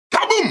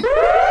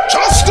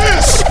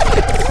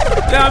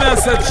am I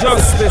say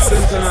Justice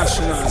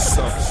International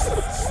son.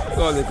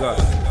 Golly God.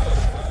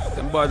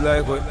 Them bad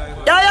like what?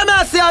 Yeah,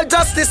 I say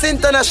Justice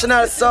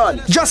International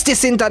son.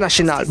 Justice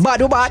International.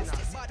 Bad or bad?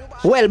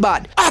 Well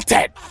bad.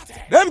 Ated.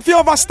 Them fi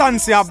overstand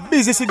say a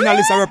busy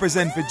signalist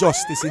represent for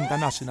Justice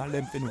International.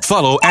 Them fi know.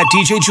 Follow at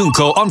DJ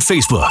Junko on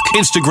Facebook,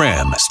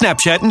 Instagram,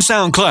 Snapchat, and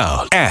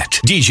SoundCloud at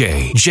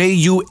DJ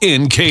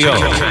JUNKO.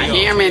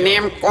 Hear me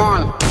name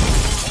call.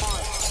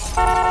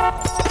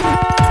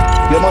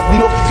 There must be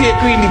no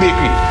fakery in the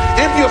bakery.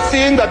 If you're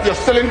saying that you're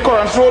selling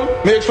currants roll,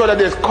 make sure that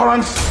there's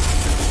currants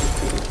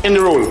in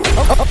the roll.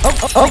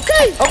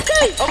 Okay.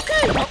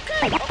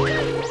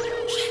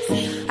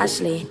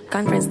 Ashley,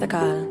 conference the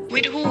call.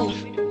 With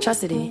who?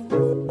 Chastity.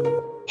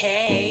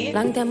 Hey.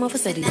 Long time off for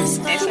this.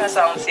 This not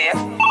sound safe.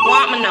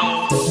 Want me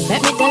know?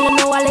 Let me tell you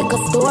now a little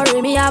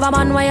story. Me have a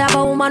man, why have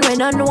a woman when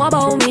don't know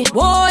about me.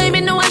 Boy,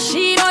 me know a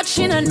she, but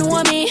she don't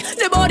know me.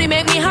 The body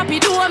make me happy,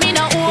 do me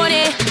not own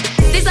it.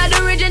 This is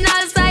the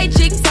original side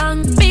chick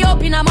song. Me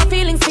open up my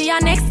feelings for your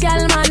next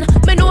girl, man.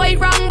 Me know it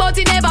wrong, but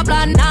it never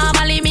plan.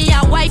 Normally me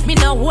a wife, me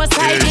no whole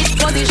side bitch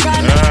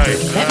position.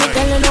 Let me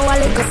tell you now a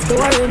little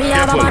story. Me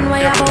have a man, why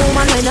have a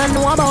woman when don't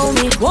know about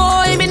me.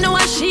 Boy, me know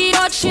a she,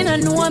 but she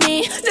don't know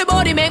me. The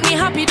body make me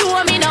happy, do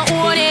me not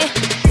own it.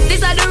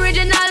 This is the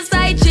original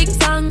side chick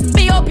song.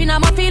 Me open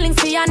up my feelings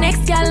for your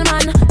next girl,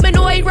 man. Me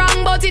know it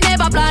wrong, but it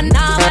never plan.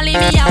 Normally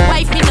me a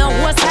wife, me no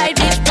whole side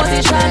bitch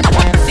position.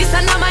 This is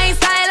not my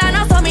style and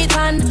I saw me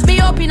tan.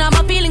 Me open up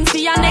my feelings for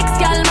your next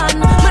girl, man.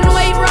 Me know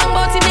it wrong,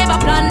 but it never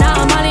plan.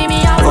 Normally me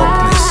a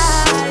wife.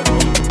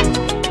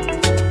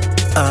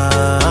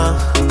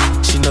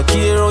 She no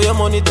care how your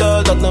money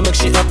talk, that no make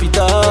she happy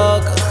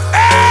dog.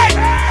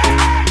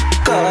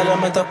 Call her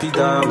my tappy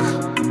dog.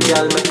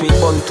 Girl make me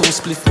bun two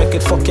spliff, make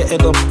it fuck your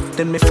head up.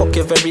 Then me fuck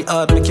you very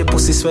hard, make your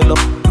pussy swell up.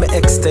 My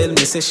ex tell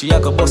me say she a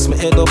go bust me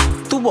head up.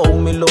 To wow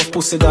me love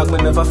pussy dog, me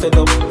never fed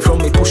up. From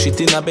me push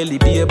it in her belly,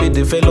 baby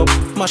develop.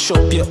 Mash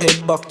up your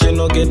head back, you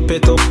no get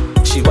pet up.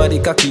 She body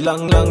cocky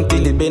long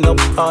till it bend up.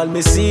 All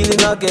me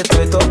ceiling I get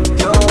wet up.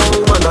 Yo,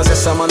 man a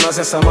zessa, man a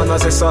zessa, man a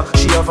zessa.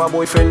 She have a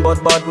boyfriend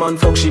but bad man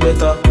fuck she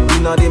better.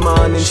 Inna the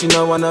morning she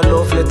no wanna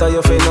love letter.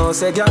 You fi know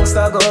say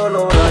gangsta go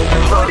low like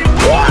never.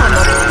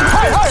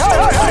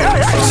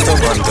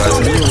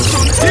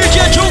 DJ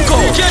Junko.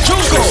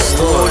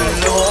 Oh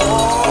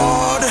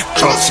Lord,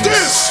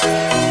 Justice.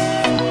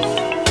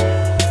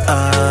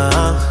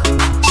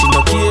 She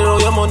no care how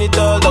your money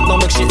talk, that no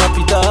make she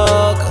happy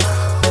dog.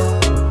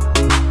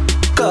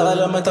 Call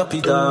her my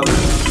tappy dog.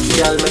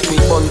 Girl make me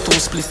bun two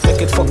spliff,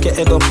 make it fuck your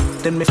head up.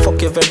 Then me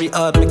fuck you very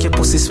hard, make your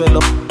pussy swell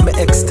up. My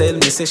ex tell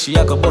me say she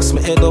a go bust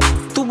me head up.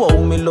 To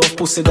wow me love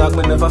pussy dog,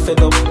 me never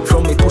fed up.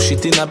 From me push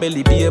it in her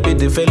belly, baby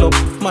develop.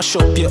 Mash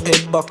up your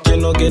head back, you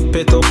no get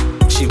pet up.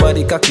 She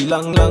body cocky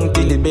long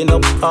till it bend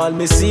up. All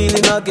me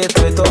ceiling I get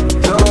wet up.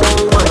 Yo,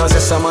 man a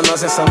zessa, man a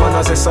zessa, man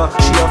a zessa.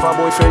 She have a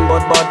boyfriend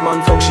but bad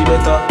man fuck she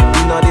better.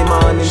 Inna the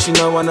morning she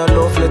no wanna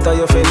love letter.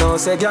 You fi know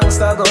say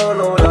gangsta go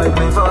low like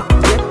never.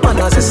 Man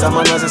a zessa,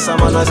 man a zessa,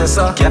 man a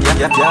zessa.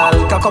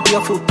 Girl, cock up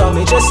your foot and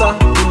me jessa.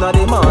 Inna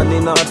the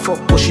morning hard fuck,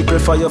 but she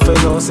prefer you fi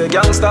know say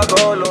gangsta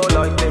go low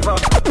like never.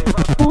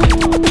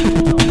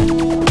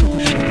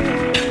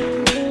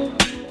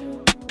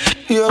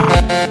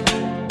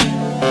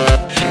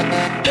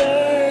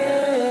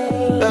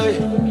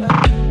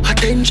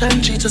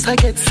 Attention, she just I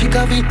get sick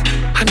of it.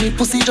 And me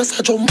pussy just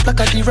a jump like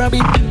a the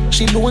rabbit.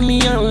 She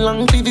lonely and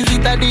long to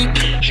visit a dick.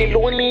 She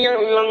lonely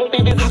and long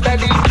to visit a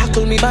dick.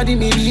 Tackle me body,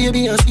 me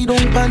baby, and she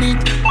don't panic.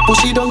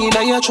 Push it down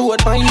in your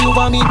throat, find you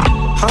vomit.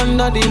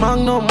 Under the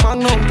magnum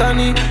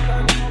tonic.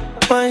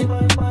 Fine,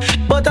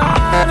 but I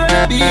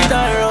gonna beat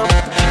her up.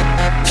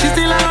 She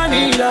still I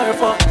need her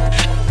fuck.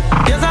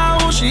 Guess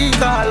how she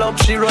call up.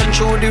 She run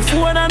through the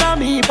phone and a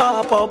me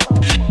pop up.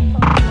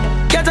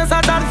 Get us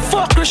at that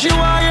fuck, she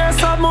want hear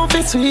some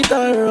movie sweet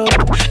her up.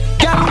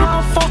 Girl,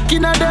 want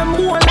fucking at them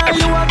more like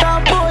you a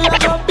that boy, you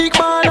got big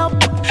man up.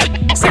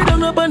 Sit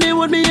down up and they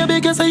would me a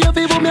big say you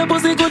feel me a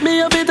pussy could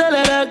me a fit tell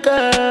her that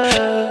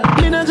girl.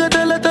 Me not gonna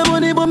tell her the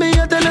money, but me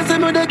a tell her say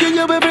me they give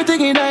you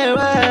everything in her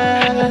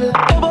world.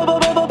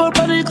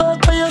 Body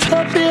cock for your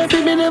stop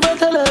baby, me never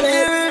tell her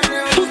that.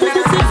 Pussy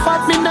this is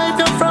fat, me knife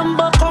you from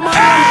back, come on,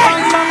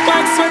 pants back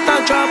like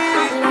sweater drop.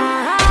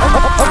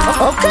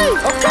 Okay.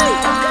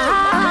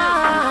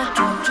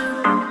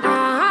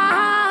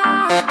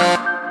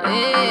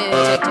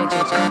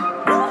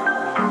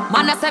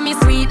 Man a say me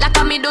sweet like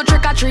a me do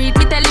trick or treat.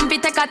 Me tell him fi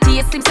take a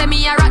taste. Him say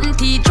me a rotten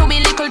teeth. Chew me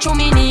little, chew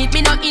me neat.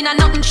 Me not in a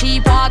nothing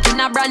cheap. Walk in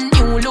a brand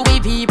new Louis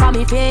V for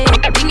me face.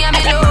 Thing ya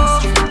me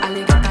love.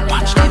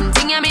 Watch them.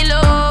 Thing ya me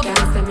love.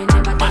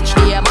 Watch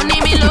the money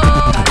me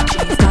love.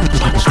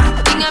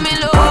 Thing ya me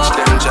love. Watch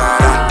them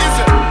Jada.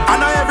 I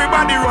know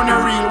everybody run a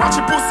reel. Watch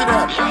your pussy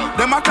there.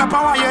 Them a clap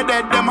while you're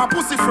dead. Them a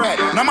pussy fret.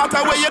 No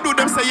matter what you do,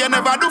 them say you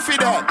never do for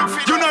that.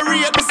 You know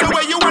real. This is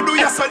what you want do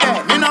yesterday.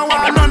 Me no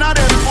want none of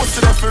them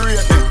pussy there for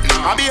real.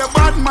 I be a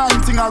bad man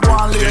thing I go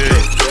on lately.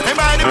 Hey,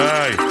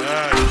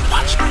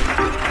 watch them.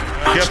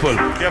 Careful.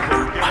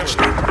 Watch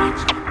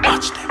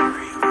them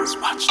ravens.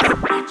 Watch them.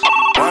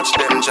 Watch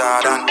them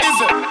Jordan. Is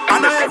it?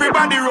 I know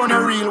everybody run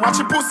a reel.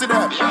 Watch your pussy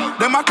there.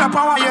 Them a clap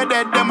and while you're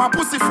dead. Them a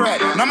pussy fret.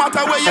 No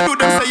matter where you do,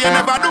 them say you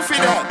never do for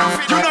that.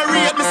 You know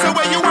rate me, say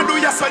where you want do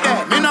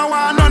yesterday. Me no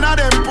want none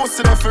of them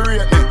pussy there for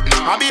rate me.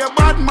 I be a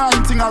bad man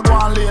thing I go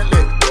on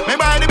lately. Me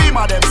buy the beam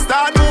of them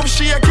start move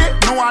shake it.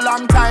 No a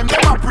long time,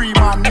 them a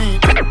pre-man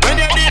need. When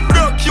you did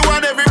broke, you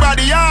want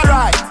everybody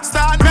alright.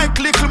 Start make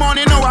little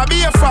money, now I be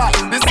a fight.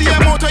 The same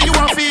motor you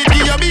want feed,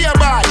 you be a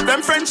buy.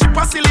 Them friendship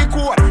a silly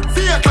code,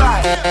 fake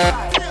life.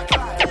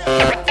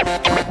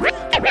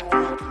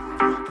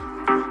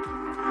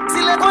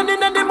 See like one in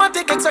the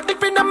matic, exotic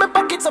pin on my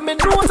pocket, so me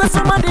know that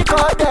somebody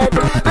got dead.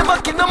 Me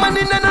bucking no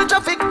money in the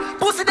traffic,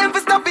 pussy them for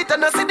stop it,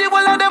 and I see the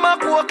whole of them a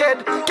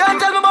crooked. Can't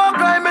tell me about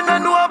crime, and I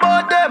know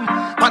about them.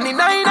 On the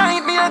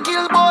 9-9, me a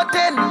kill about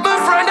 10. My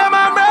friend of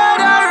my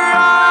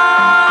murderer.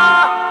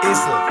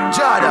 Is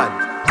Jordan.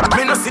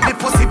 Me no see the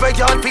pussy where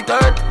y'all fit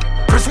hurt.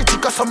 Pretty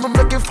chica, so me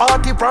making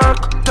 40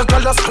 work. The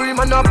girl a scream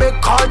and a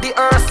beg call the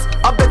earth.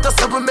 I better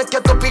say we make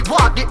it up, it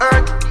walk the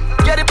earth.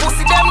 Get the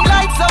pussy them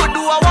lights, so we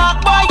do a walk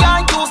by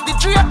and use the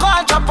tree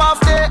call chop off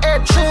their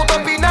head. Shoot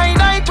up in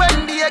 9-9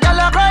 when the girl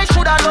a cry.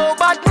 Shoulda know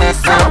badness,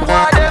 some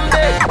boy them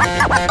dead.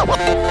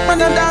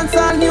 Man a dance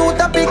on new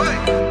topic.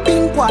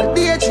 Pink wall,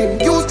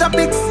 daydream, use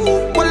topics.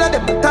 All of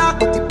them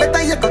talk, but it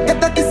better you go get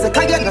that this.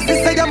 Cause you know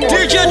sister you more.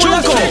 DJ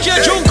Junko,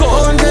 DJ Junko.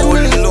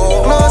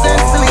 Close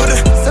and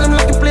silly. Sell them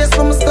like a place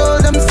from a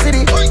stole them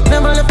city.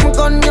 Never left my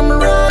gun, yeah, me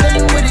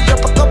rolling with it.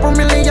 Drop a couple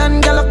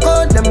million, girl, I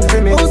call them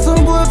for me. Oh,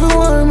 some boy for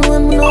one,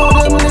 when me know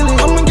them lily.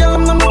 I'm a girl,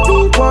 I'm number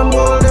 2, one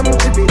roll them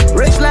chippy.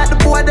 Rich like the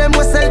boy, them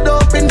we sell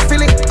dope in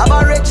Philly. I'm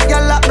a rich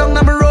girl, locked down,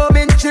 I'm a roam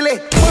in Chile.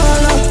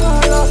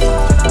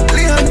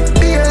 Leon,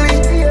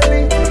 Bailey.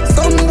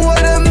 Some boy,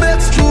 them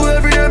bets true,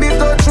 every day me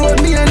touch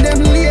road, me and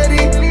them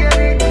lady.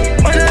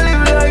 When I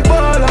live like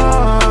baller.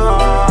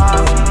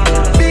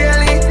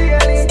 Bailey.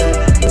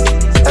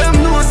 Them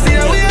no see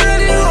we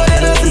already know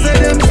that us is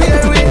them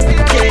fear we.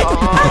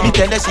 Me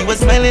tell her she was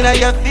smiling at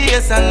your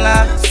face and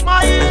laugh. I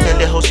tell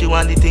her how she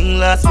want the thing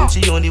last when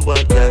she only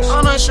want cash.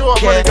 I'm not sure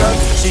about yeah,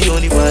 she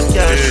only want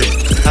cash.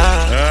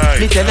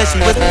 Me tell her she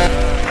was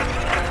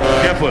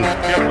careful.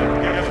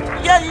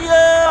 Yeah.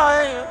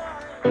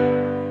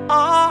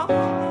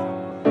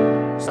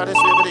 So this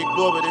way with the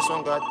globe with this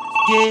one, God.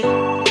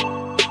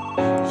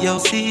 Yeah. Yo,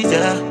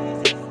 Caesar.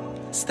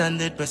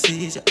 Standard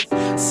procedure.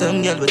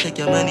 Some girl will take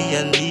your money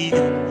and leave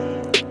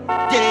it.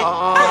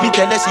 Yeah. Me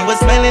tell her she was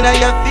smiling at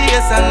your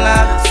face and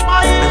laugh.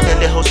 I tell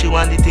her how she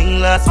want the thing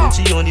last when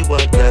she only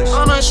want cash.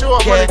 I'm not sure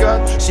about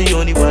God. She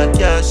only want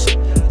cash.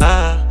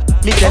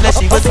 Me tell her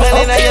she was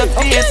smiling at your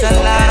face and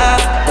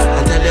laugh.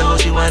 I tell her how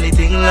she want the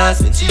thing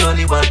last when she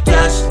only want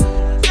cash.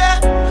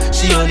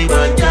 She only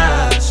want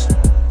cash.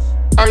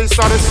 I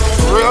saw this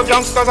real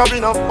youngsters have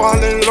been a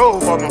fall in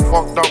love, but me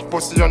fucked up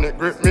pussy and it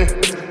grip me.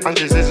 And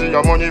she says she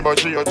got money but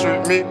she a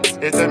trick me.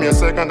 It take me a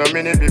second, a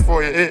minute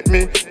before you hit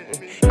me.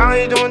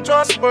 I don't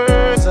trust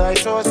words, I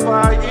trust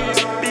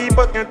vibes.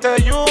 People can tell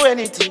you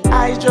anything.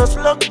 I just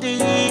look deep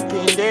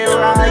in their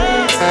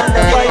eyes. And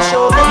if I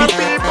show them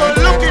people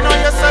looking at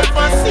yourself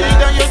and see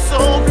that you're so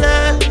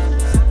blessed.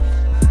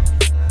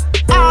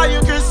 All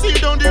you can see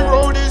down the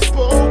road is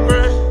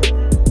progress.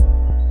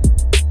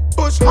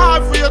 Push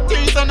hard for your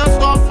things and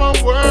start from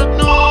work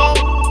now.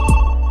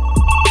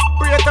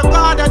 Pray to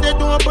God that they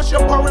don't push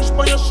your porridge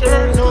for your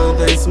shirt now.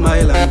 They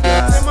smile and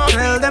pass.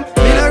 Tell them,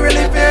 me not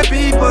really fear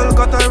people.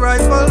 Got a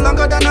rifle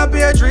longer than a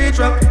bear tree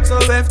trunk. So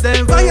if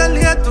them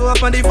violate to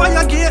open the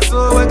fire gate,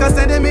 so I can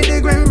send them in the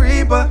Grim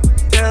Reaper.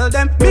 Tell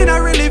them, me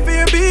not really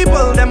fear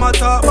people. Them a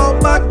talk about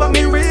back, but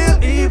me real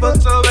evil.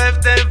 So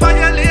if them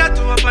violate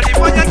to open the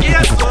fire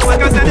gate, so I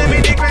can send them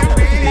in the Grim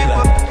Reaper.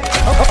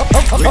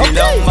 We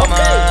long mama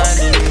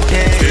in UK.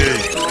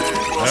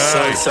 So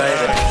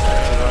excited.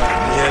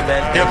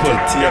 Careful.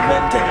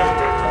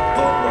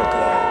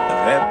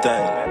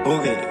 Reptile.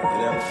 Okay, we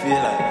don't feel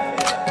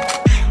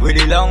like. With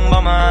the long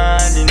mama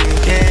in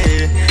UK.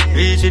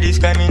 Reach the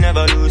sky, me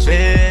never lose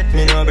faith.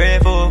 Me no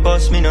brave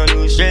focus, me no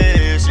lose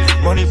stress.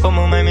 Money for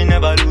my mind, me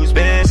never lose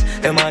base.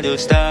 Them a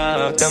just talk.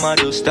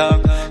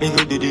 Me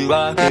go do the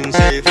walking,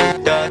 say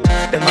fuck that.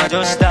 Them a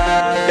just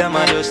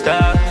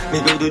talk. Me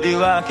go do the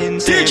walking,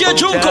 say DJ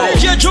Junko,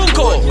 DJ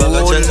Junko.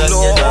 Lord.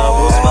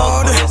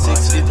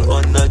 6 feet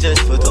under,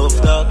 just for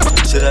tough talk.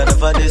 Shoulda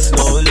never this,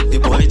 no look the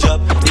boy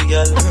drop. The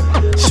girl,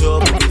 show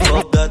me the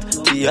fuck that.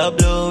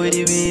 Diablo with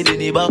the weed in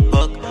the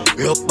backpack.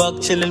 Rock back,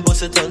 chillin',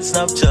 post it on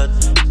Snapchat.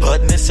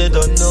 Badness, you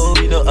don't know,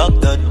 we don't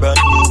act that. Brand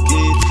new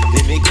kid,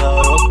 they make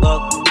her rock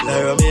back.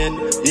 Lyra man,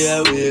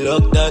 yeah, we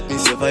lock that.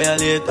 This you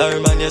violate our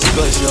man, you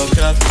squash your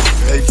crack.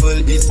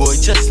 Rifle this boy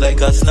just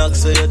like a snack,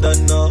 so you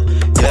don't know.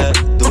 Yeah,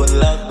 don't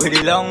lock. With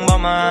the long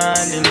mama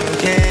in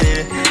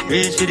UK.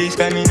 Reach for the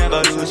sky, me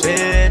never lose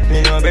faith.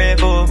 Me no brave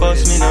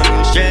focus, me no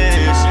lose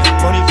stress.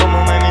 Money for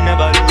my mind, me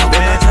never lose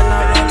faith.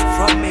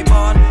 From me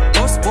born,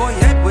 boss boy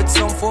head with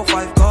some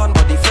 4-5 gun.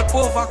 Body flip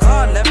over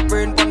car, left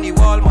brain on the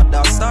wall.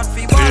 Mother start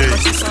fever, but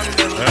she's on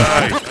them.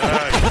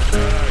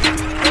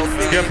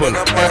 Careful.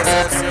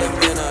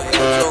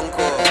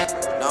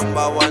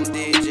 Number 1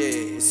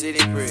 DJ. see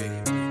the pray.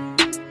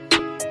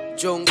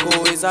 Junko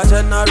is a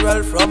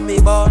general from me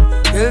born.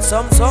 Kill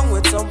some song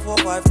with some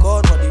 4-5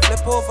 chord, but the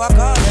flip over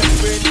car,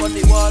 let's brain on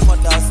the wall,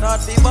 but that's not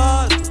the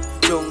ball.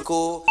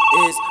 Junko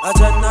is a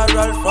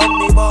general from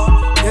me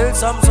born. Kill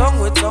some song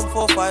with some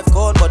 4-5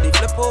 chord, but the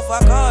flip over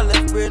car,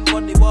 let's brain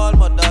on the wall,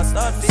 but that's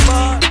not the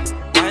ball.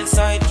 Wild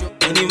side,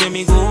 anywhere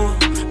me go,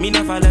 me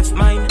never left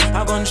mine.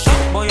 I gun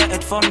shot boy, your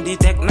head from the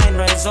Tech 9.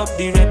 Rise up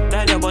the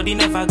reptile, your body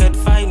never get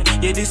fine.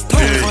 Yeah, this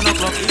 12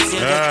 o'clock is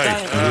your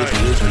time.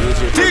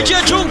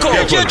 DJ Junko,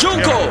 DJ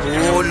Junko.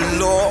 Oh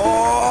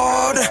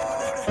Lord.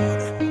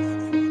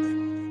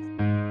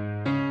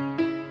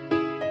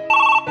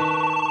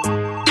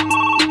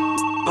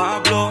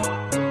 Pablo,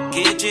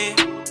 KJ,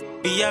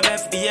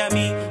 BFF,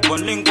 BME,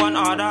 one link, one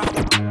order.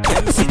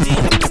 MCT,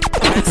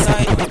 wild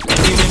side,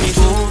 anywhere me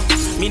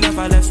go, me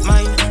never left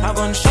mine. I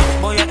gun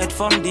shot boy, your head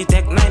from the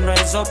Tech 9.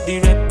 Rise up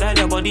the reptile,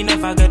 your body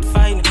never get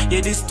fine.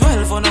 Yeah, this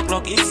 12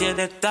 o'clock is your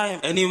that time.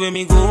 Anywhere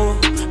me go,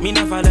 me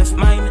never left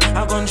mine.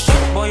 I gun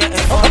shot boy, your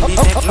head from the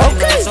Tech 9.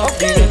 Rise up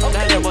the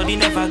reptile, your body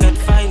never get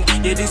fine.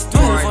 Yeah, this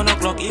 12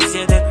 o'clock is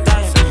your that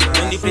time.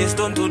 When the place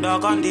done to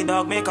dog and the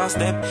dog make a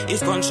step,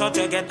 it's gunshot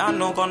you get and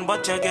no gun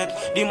but you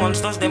get. The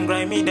monsters them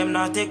grimy, them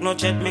not take no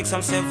chat. Make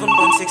some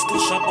 7.62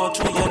 shot out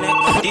through your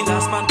neck. The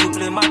last man to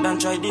play mad and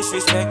try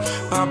disrespect.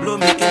 Pablo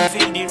make him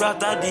feel the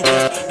rat at the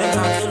deck. Them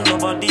not kill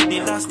nobody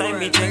the last time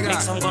me check.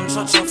 Make some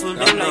gunshot shuffle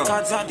them like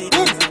cards at the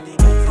deck.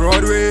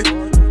 Broadway,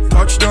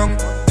 touchdown,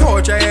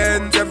 touch your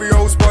hands, every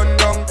house bun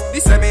down. The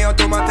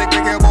semi-automatic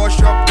make your boss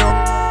shop down.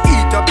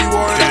 Eat up the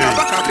wall like a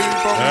back of ping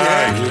pong.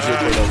 Yeah.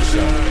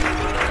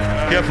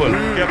 Careful,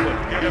 careful,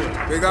 careful.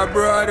 We got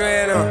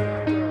Broadway now.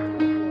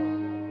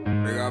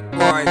 We got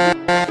Point.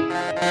 We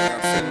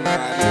got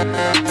Finland. We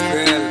got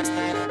Phil.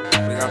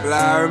 We got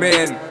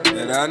Blarmin.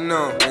 You don't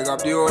know. We got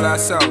the whole of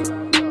South.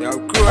 Yo,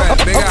 Cruel.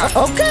 Big up.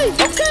 Okay.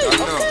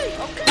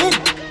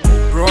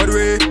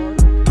 Broadway,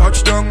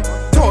 touchdown,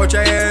 touch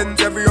your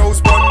hands, every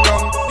house bun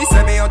down. The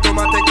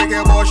semi-automatic make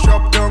your boss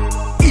shop down.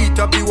 Eat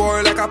up the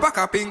wall like a pack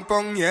of ping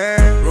pong,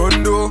 yeah.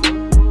 Rondo,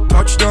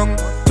 touchdown,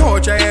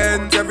 touch your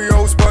hands, every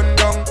house bun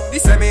down. The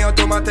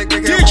semi-automatic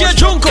make your boss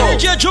shop down.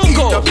 DJ Junko.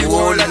 Eat up the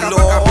wall like a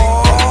pack of ping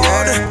pong,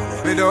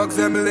 yeah. Me dogs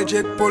them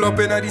legit, pull up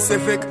in a the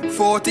Civic.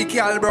 40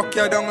 cal broke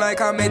you down like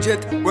a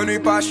midget. When we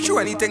pass through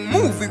anything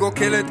move, we go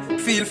kill it.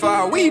 Feel for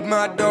a weed,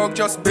 mad dog,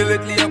 just bill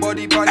it. Lay your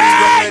body pan the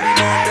ground, let the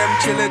man them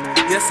chill it.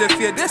 Yes, if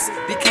you this,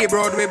 the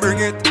K-Broadway bring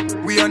it.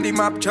 We on the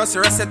map, just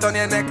rest it on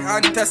your neck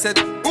and test it.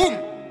 Boom!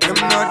 Them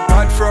not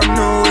bad from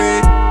no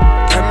way.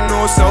 Them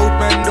no South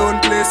men don't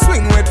play.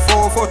 Swing with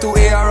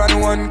 442 AR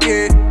and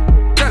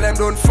 1K. Tell them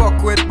don't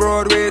fuck with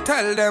Broadway.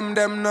 Tell them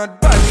not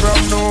bad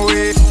from no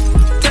way.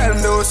 Tell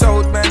them those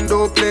South men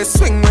don't play.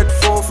 Swing with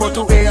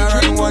 442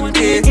 AR and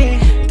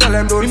 1K. Tell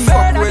them don't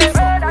fuck with.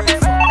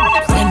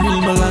 When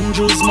Will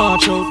Melandros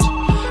march out,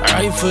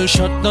 rifle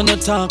shot, none of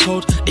talk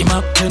out. The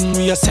map 10,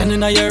 we are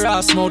sending a your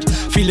ass mouth.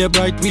 Feel it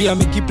bright, we are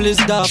make it place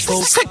dark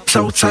out. Sex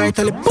outside,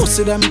 tell the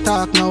pussy them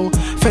talk now.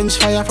 French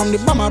fire from the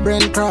bomber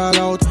brain crawl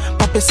out.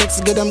 Poppy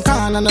sex, get them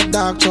can and a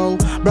dark show.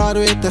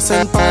 Broadway to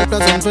St. Paul,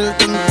 Pleasantville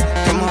thing.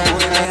 Come on, boy,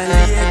 I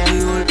the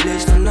whole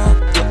place turn up.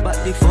 Top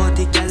at the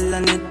 40 gal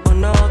and it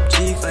burn up.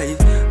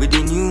 G5 with the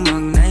new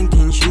Mag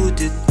 19,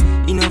 shoot it.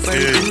 In a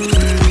fighting,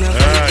 in a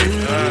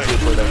fighting.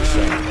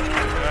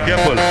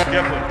 Careful,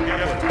 careful,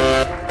 careful.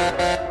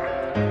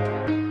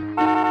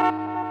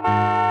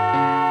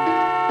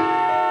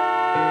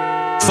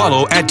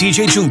 Follow at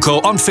DJ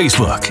Junko on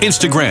Facebook,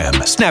 Instagram,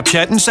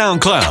 Snapchat, and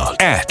SoundCloud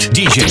at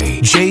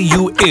DJ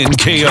JUNKO.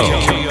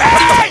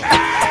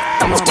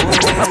 I'm a boy,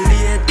 I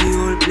the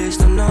whole place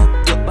turn up.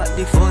 Top at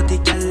the 40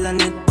 gal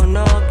and it burn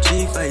up.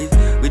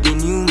 G5 with the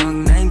new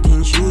Mag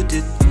 19, shoot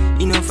it.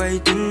 In a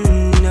fighting,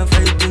 in a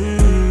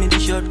fighting. Me the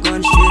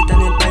shotgun straight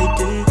and it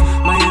biting.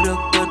 My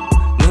rock but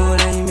no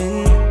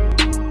rhyming,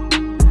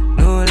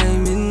 no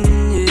rhyming,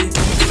 yeah.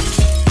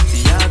 The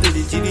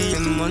ability be a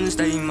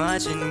monster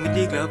marching with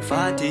the Glock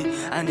 40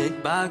 and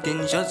it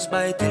barking, shots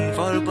biting,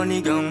 fall upon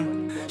the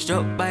ground,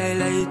 struck by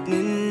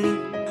lightning.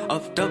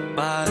 Off top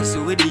bars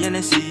with the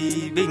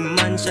NSC, big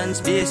mansion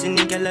space in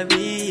the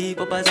gallery,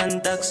 poppers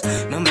and tax.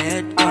 Now my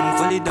head gun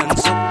fully done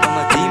up, and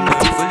my team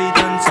done fully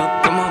done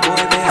up. Come on boy,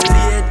 they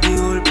the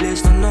whole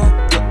place turn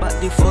up. Top at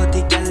the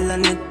 40 gal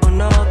and it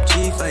burn up.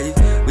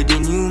 G5 with the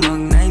new Mag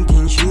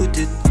 19, shoot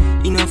it.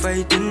 In a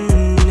fighting,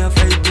 in a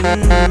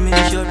fighting. Me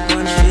the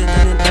shotgun straight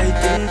and it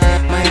biting.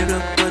 My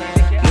rock but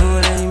no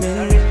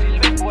rhyming.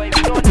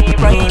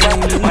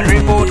 Man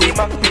report the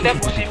back, me them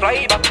pussy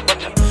fly back.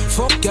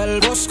 Fuck girl,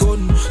 what's good?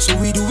 So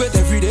we do it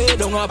every day,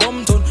 down a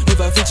bum ton.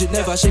 Never fidget,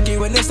 never shake it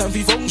when it's time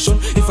for function.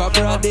 If I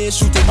broad day,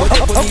 shoot it, but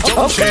up on the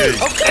junction.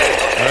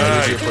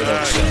 KJ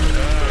Production.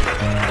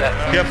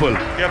 Careful,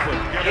 careful.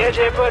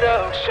 KJ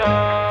Production.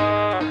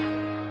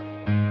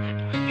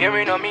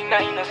 Hearing on me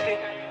dynasty.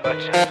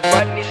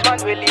 Badness man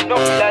will leave no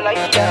feel a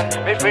liar.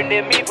 My friend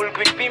them evil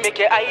quick we make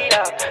it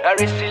either. I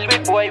wrestle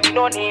with boy we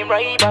no name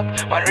right back.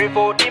 Man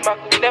revolt the Mac,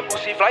 me them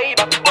pussy fly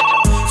back.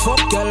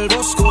 Fuck girl,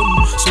 what's good?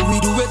 So we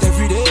do it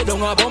every day,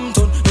 down a bum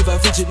ton. Never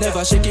fidget,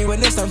 never shake it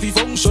when it's time for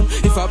function.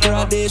 If I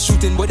broad day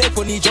shooting, but they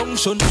funny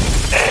junction.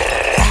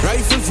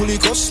 Rifle fully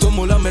custom,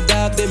 all of my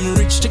dog, them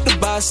rich, check the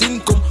boss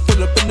income.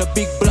 Pull up in the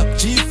big block,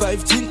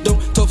 G5 tint down,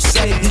 tough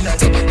side,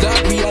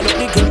 dog, we all up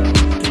the gun.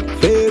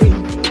 Fairy,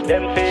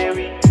 them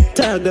fairy.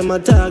 Tag them, I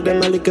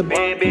like a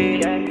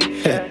baby.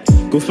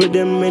 Go for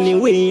them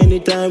anyway,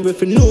 anytime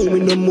if you know we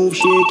no move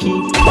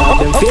shaky. Tag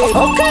them fairy.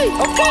 Okay.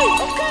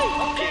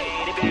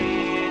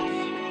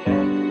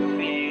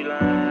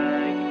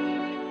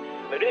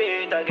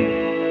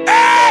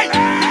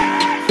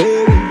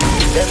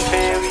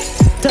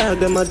 Tag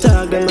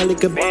them, I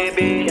like a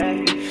baby.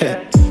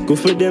 Go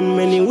for them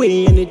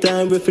anyway,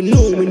 anytime if you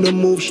know we no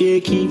move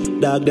shaky.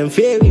 Dog them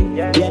fairy,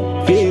 yeah,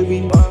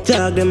 fairy.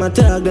 Tag them, I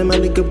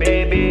like a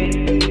baby.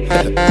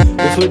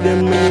 Go for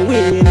them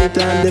anyway,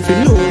 anytime if you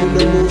know we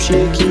no move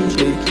shaky.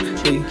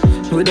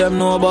 We them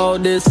know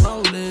about this.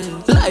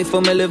 Life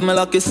for me live me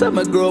lucky, say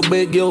me grow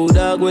big, yo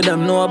dog. We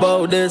them know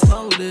about this.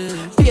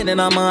 Pain in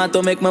my heart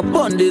to make me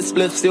bun this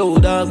spliffs, yo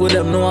dog. We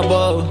them know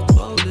about.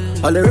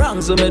 All the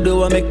wrongs so me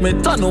do, I make me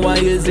turn why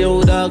is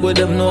yo dog. We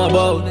them know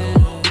about.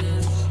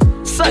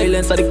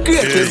 Silence are the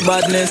greatest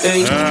badness,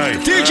 eh?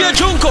 DJ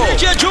Junko.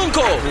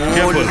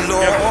 Careful,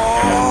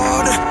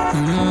 Lord.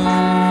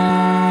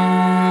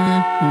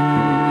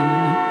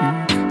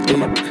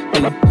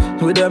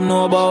 We them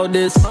know about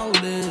this.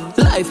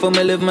 Life for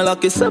me live me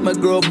lucky, say me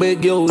grow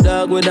big, yo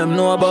dog. We them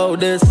know about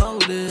this.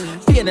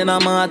 Pain in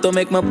my heart to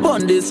make me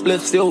bun this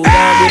spliffs, yo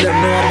dog. We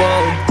them know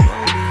about.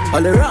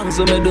 All the wrongs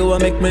so me do, I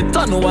make me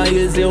turn why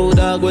is yo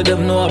dog. We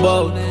them know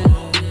about.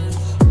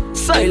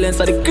 Silence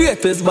are the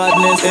greatest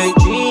badness, eh?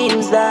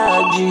 Dreams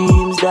dog,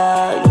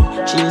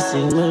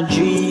 chasing my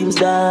dreams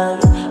dog.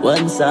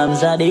 One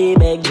Psalms a day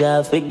beg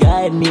Jah for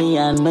guide me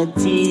and my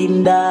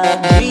team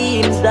dog.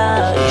 Dreams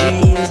dog,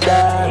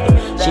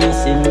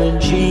 chasing my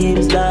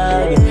dreams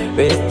dog.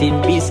 Rest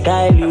in peace,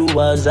 Kyle, you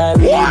was a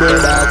real dog.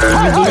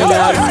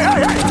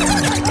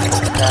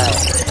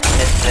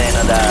 Let's play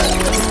no dog.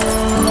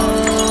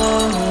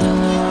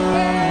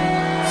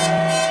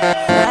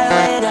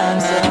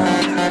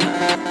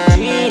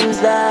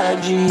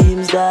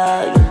 Dreams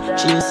dog,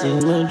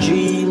 chasing my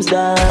dreams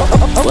dog.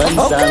 One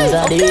Psalms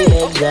a day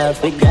beg Jah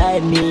for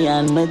guide me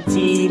and my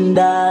team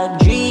dog.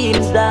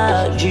 Dreams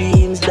dog,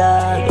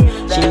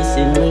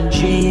 chasing my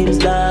dreams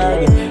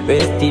dog.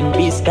 Rest in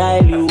peace,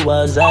 Kyle, you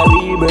was a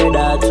real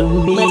brother to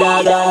me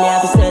dog. Me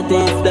have to set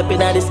it,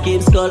 stepping at the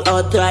scheme, skull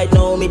out right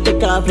now. Me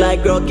take off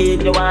like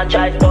rocket, you want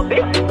try stop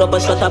it? Couple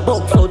shot a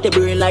box out the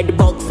brain like the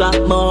boxer.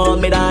 Mom,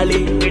 me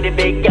darling, with the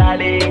big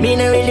galley. Me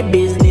no really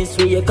business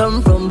where you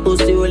come from,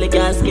 pussy only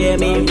can't scare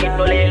me.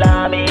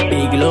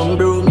 Big long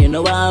broom, you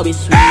know how we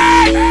sweep I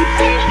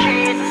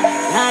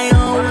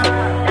know.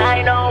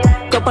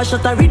 Couple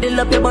shot a riddle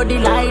up your body,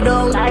 lie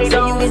down.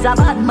 So you is a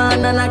bad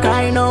man and I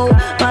cry now.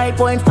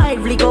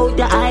 5.5 lick out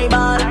your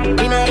eyeball.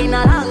 In a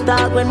long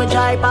talk when me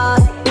try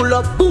pass. Pull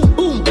up, boom,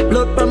 boom,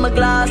 blood from my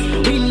glass.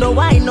 Window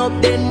wind up,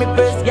 then me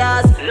press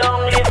gas.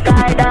 Long live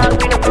sky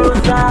dog, we no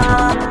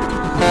cruiser.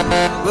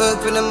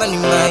 Work for the money,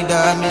 my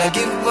dog. Me not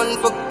give one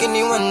fuck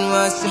anyone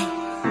wants it.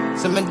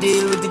 So me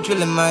deal with the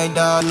drill in my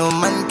dog. No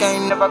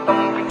mankind never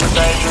come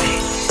criticize me.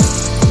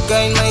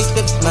 Guide my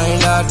steps, my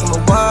lord. From a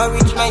war,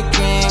 reach my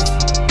dream.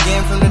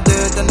 Came from the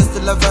dirt and I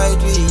still a fight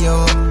with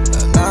yo.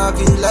 And I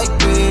feel like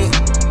me.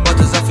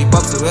 Bottles off the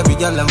box so every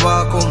girl and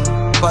walk home.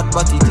 Fat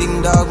body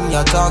thing dog, me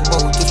a talk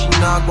about. If she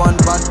not go on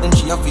bad, then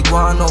she have to go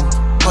on out.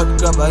 Hot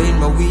grabber in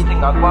my weed,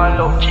 thing I go on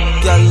low.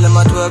 Girl, them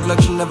a twerk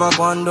like she never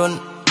go on done.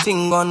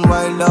 Sing on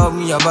wild dog,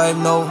 me a vibe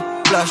now.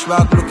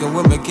 Flashback looking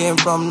where me came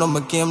from, now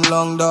me came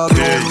long dog.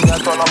 Me a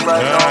turn up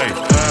right now.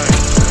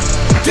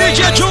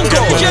 DJ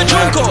Junko.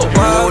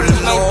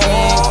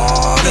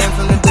 Came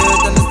from the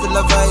dirt and I still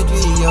a fight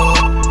with yo.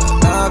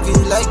 And I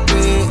feel like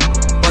me.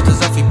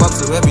 Bottles off the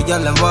box so every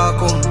girl and walk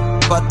home.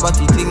 Fat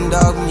body thing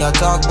dog, me a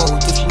talk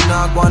about. If she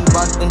not go on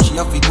bad, then she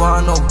have to go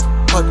on out.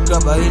 Hot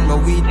grabber in my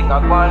weed, thing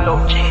I go on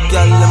low.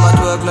 Girl, them a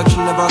twerk like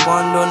she never go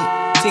on done.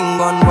 Sing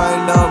on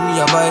wild dog,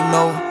 me a vibe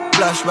now.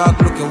 Flashback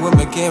looking where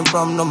me came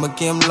from, now me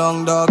came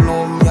long dog.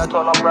 Now me a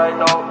turn up right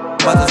now.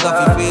 Bottles off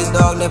your face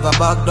dog, never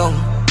back down.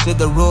 Say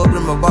the road,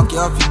 bring my back, you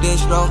have to stay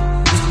strong.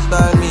 This is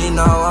style me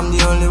now, I'm the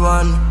only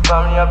one.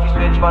 Family have to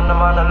switch, man, I'm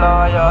on a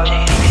lawyer.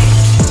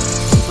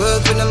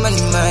 Work for the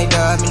money, my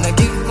dog. Me not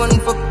give one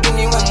fuck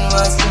anyone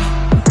was.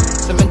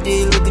 So me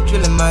deal with the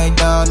drill in my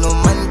dog. No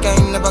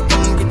mankind never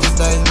come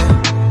criticize me.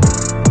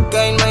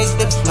 Guide my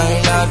steps, my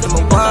lord. From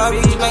a war,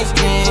 reach my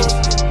stream.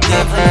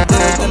 Yeah, from the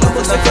dirt and I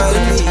was a fight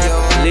me, yo.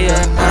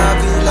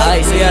 I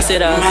see, I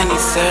said that. Man,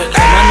 you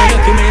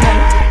look me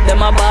now.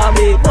 Them a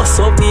Barbie, bust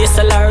up the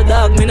SLR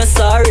dog, me no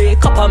sorry.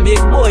 Cup a big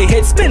boy,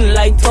 head spin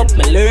like top.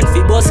 Me learn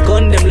fi bust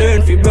gun, them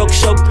learn fi broke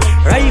shop.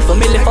 Rifle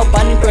me lift up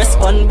and press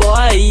one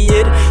boy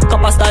head.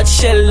 Cup a start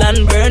shell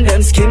and burn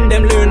them skin.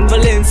 Them learn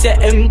Valencia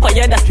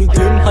Empire that we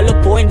claim.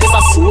 Hollow point, just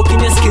a soak in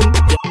your skin.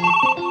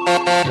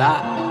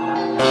 Yeah.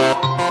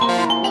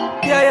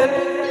 I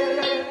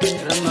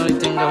don't know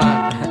anything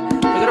about it.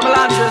 Look at the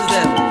Melandras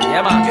then.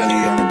 Yeah, man.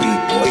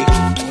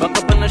 Back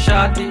up on the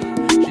shorty.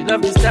 She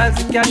love the styles,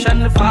 the cash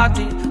and the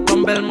party.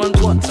 From Belmont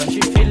once and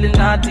she feeling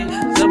naughty.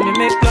 So me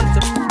make plans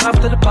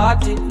after the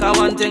party. Cause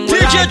one thing we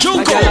DJ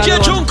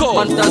Junko.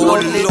 Monsters go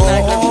late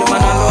night, left she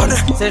man alone.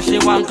 Say she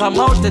want come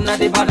out in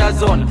the bad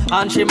zone.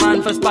 And she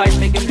man for spite,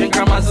 make him drink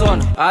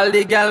Amazon. All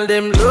the gal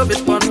them love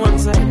it on one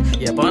side.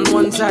 Yep, on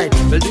one side.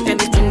 We'll do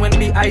anything when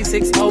the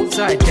I6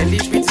 outside. Kelly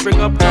Pitts bring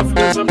up tough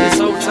girls from the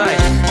south side.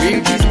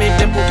 Real G's make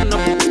them open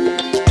up.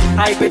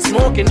 I quit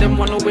smoking, them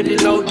one with the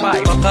loud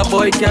vibe. Fuck a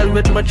boy, girl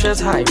with my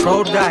chest high.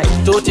 Proud guy,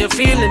 don't you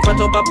feel it,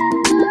 but up a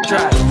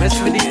try. Mess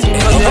with the team,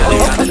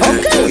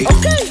 okay.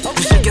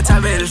 She get a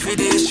well for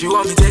this. She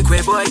want me take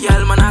away boy,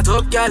 girl, man, I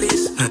top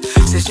galleys.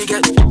 Say she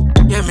get,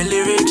 yeah, me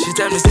lyrics. She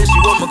tell me, say she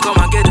want me come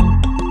and get it.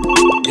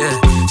 Yeah,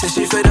 say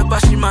she fed up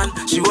as she man.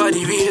 She want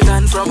the real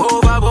dan from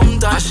over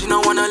Bumpton. She no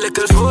want a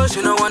little fool,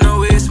 she no want a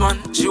waste man.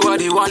 She want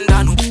the one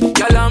dan who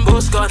girl and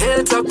boss gun.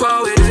 He'll talk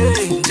power with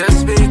it,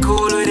 just be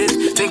cool with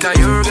it. Think of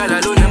your girl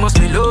alone, you must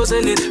be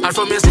losing it. And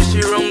from you say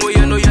she wrong, well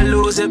you know you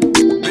lose it.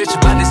 Rich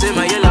body say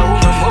my yellow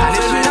woman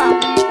moving it up.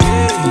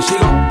 Yeah, she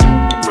go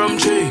from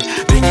tree.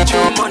 Biggie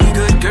throw money,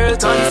 good girl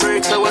turn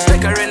freak. So I was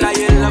like her in a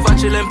yellow, but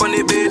chillin' on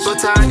the beach.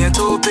 Put on your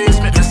two-piece,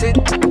 make me sit.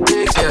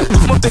 Yeah,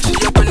 I'ma pick she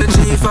up in the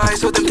G5,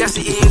 so them can't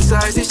see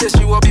inside. She says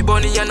she want be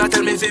bunny and I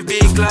tell me if it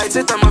big light.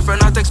 Say time my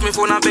friend, I text me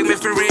phone and beg me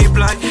for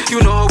reply.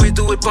 You know how we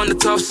do it on the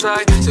tough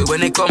side. So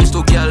when it comes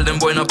to girl, them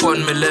boy not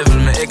on me level.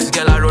 My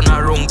ex-girl I run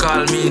around,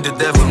 call me the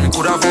devil. Me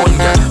could have one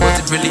girl, but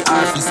it really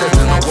hard to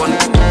settle no one.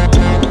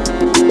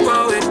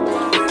 Power it.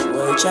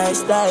 Boy, try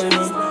style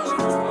me.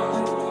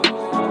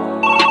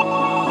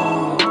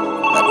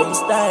 I don't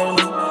style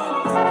me.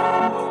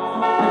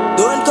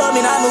 Don't come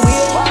in on my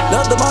way.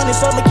 Love the money,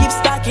 so me keep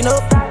stacking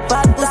up.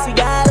 Fat pussy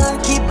girl,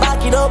 keep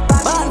backing up.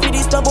 Born for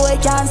this trouble, I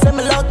can't say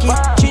me lucky.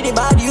 Treat the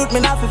body youth, me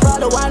not fi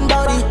follow one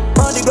body.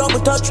 On the ground,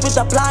 we touch with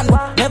a plan.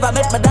 Never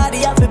met my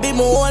daddy, I fi be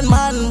my own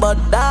man. But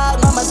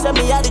dog, mama say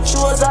me had the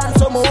chosen.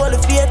 So me hold the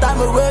faith and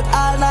me work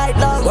all night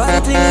long.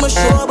 One thing me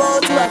sure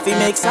about you, I fi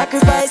make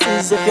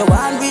sacrifices. If you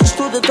want reach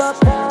to the top,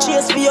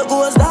 chase for your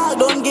goals, dog,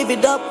 don't give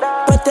it up.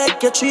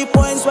 Protect your 3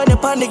 points when you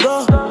pan the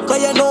go. Cause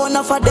you know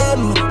enough of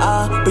them.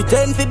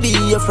 Pretend to be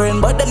your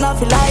friend, but them not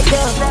feel like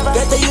you.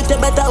 Get the youth, you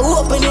better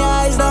open your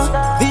eyes now.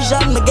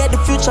 Vision, me get the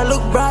future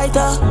look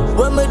brighter.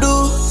 What me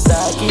do?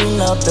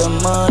 Stacking up the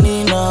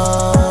money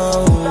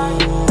now.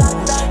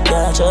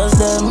 Can't trust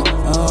them,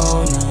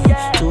 oh no.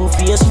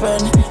 Two-faced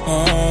friend,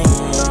 hey.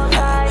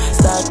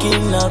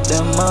 Stacking up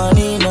the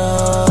money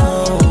now.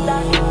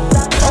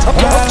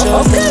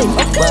 Okay.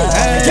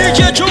 DJ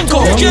Junko.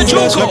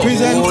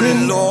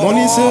 Representing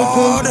Money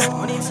Circle.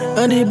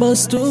 And the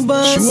bus to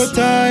bus. Show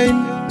time.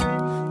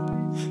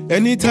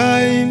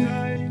 Anytime.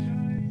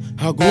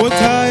 I go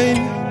time.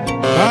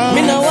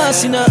 Me no want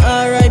see no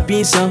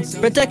R.I.P. so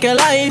protect your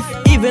life,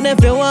 even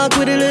if you walk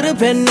with a little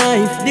pen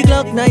knife. The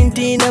Glock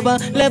 19 never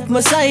left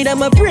my side.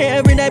 I'ma pray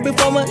every night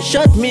before I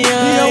shut me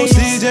eyes. Yo,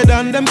 CJ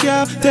and them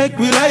care take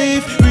we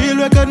life. Real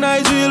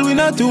recognize real, we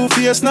not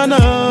two-faced, no.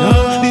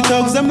 The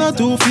thugs them not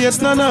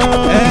two-faced, no.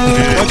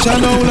 Hey, watch out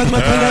now, let me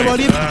tell you about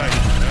it.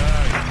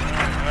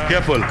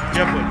 Careful.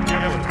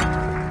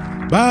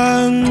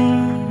 Bang,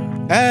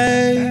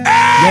 hey,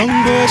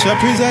 young boys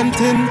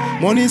representing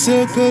Money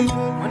Circle.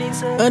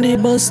 And the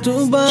bus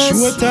to bus.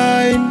 Show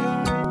time.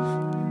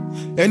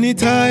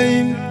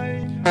 Anytime.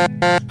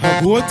 I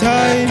go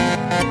time.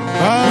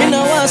 Me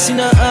no want see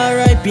no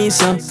R.I.P.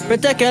 so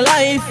protect your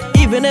life,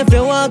 even if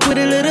you walk with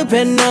a little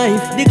pen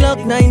knife. The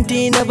Glock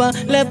 19 never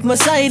left my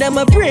side.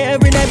 I'ma pray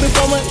every night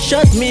before I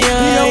shut me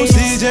eyes. Yo,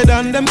 CJ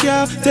and them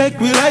care take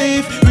we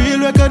life. Real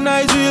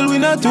recognize real, we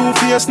not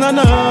two-faced, no.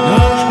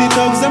 The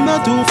thugs them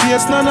not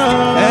two-faced, no.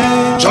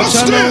 Hey,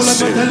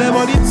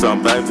 Justice.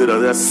 Sometimes it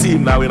doesn't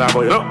seem that we not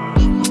going up.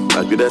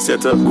 Like we just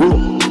set up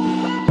grow.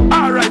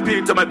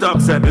 R.I.P. to my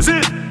thugs, you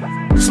see?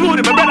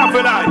 Smoothie, my brother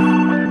for life.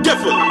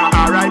 Careful.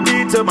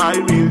 R.I.P. to my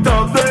real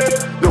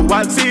thugs. No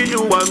one see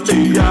you one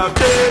day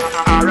after.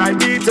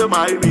 R.I.P. to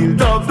my real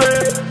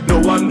thugs. No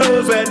one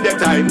knows when the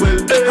time will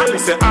end. I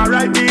say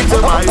R.I.P.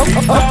 to my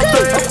real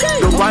thugs.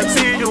 No one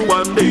see you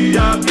one day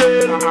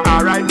after.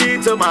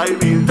 R.I.P. to my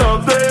real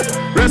thugs.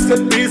 Rest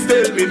in peace,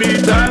 tell me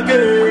meet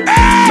again.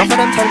 Some of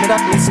them tell me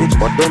that message,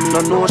 but them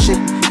no know shit.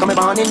 Come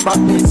born in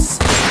badness.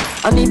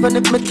 And even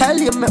if me tell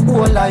you my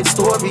whole life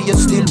story, you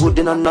still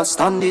wouldn't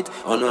understand it.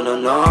 Oh no.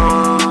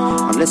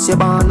 Unless you're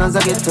born as a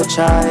ghetto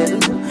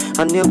child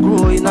and you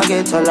grow in a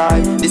ghetto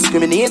life,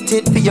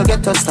 discriminated for your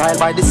ghetto style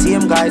by the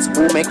same guys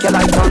who make your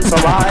life turn so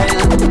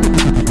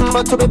wild.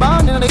 But to be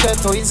born in the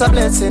ghetto is a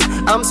blessing.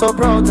 I'm so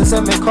proud to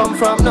say me come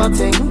from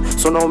nothing.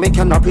 So now me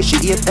can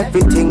appreciate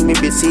everything me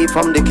receive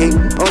from the king.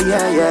 Oh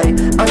yeah,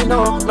 I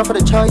know, not for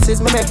the choices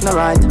me make no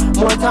right.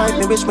 More time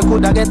me wish me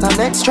coulda get a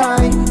next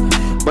try.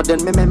 But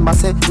then me remember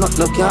say, not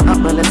look can't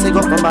happen, let's say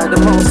go from by the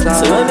most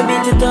time. So when me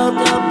beat it up,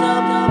 the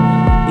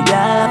girl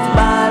have to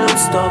ball out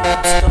stop.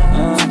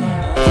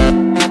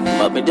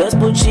 But me just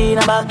put she in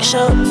a back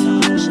shot.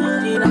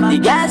 The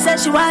girl said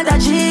she want a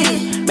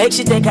G, make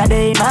she take a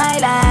day in my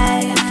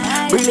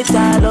life. bring it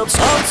all up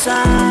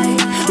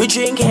outside. We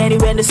drink Henny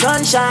when the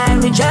sun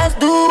shine. We just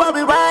do what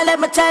we want, let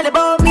me tell you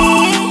about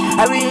me.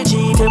 I real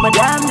G till my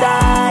damn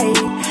die.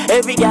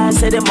 Every guy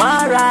say them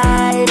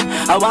alright.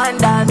 I want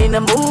down in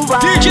the move on.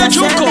 DJ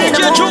Junko,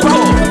 DJ Junko.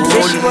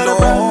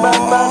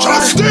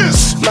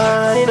 Justice!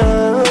 Man, you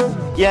know,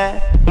 yeah,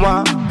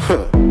 wow.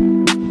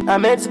 I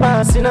made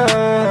spice, you know.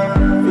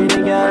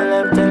 Feeling girl,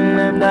 left and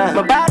left that.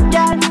 My bad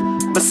girl,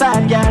 my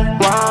side girl,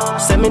 wow.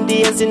 7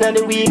 days in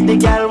the week, the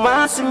girl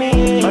wants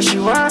me. Oh, she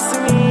wants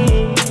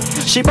me.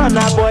 She brought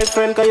her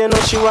boyfriend, cause you know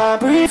she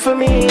want breathe for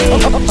me.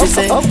 She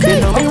say, okay,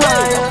 you know me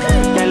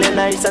why. Girl, you're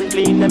nice and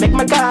clean, they make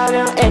my call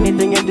you.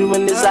 Anything you do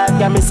in this life,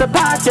 got me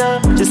support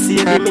you. Just see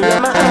you give me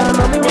on my arm,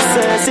 and me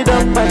say, sit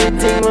up on the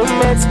thing, we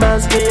made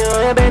spans for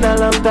you. You been a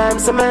long time,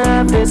 so me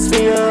have this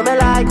for you. Me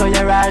like how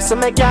you rise, so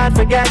me can't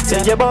forget you.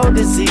 You bought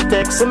the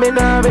Z-Tex, so me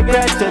no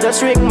regret you.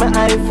 Just ring my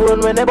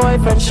iPhone when the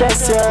boyfriend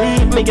checks you.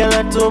 Leave me girl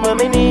at home, and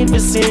me need to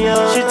see you.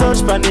 She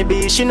touch on the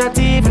beach, she not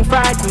even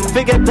frightened.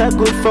 Forget a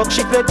good fuck,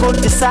 she play good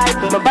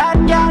disciple. My bad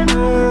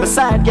girl, my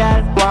side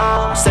girl,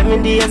 wow.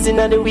 7 days in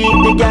the week,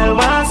 the girl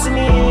wants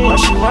me. Oh,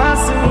 she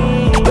wants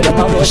me.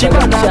 She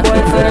got that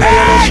boyfriend,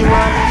 she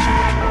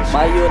wants.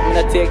 My youth, me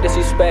not take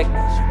disrespect.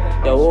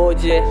 Yo,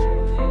 OJ.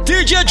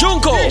 DJ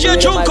Junko, DJ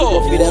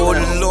Junko.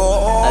 Oh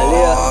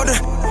Lord.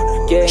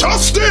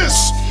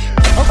 Justice.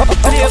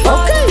 Okay.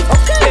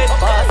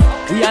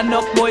 We are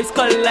knock boys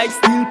call like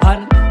steel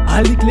pan.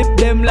 I clip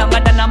them longer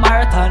than a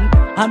marathon.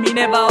 And me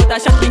never out a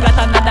shot, we got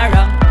another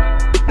rang.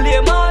 Play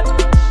man,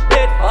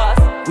 dead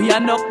fast. We are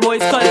knock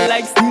boys call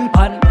like steel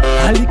pan.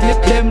 I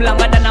clip them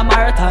longer than a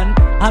marathon.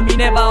 And me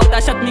never out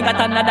a shot, me got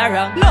another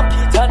rang. Knock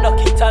it and knock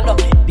it and knock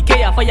it. The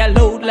K a fire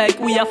load like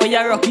we a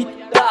fire rocket.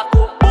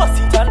 Boss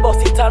it and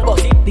boss it and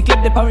boss it. The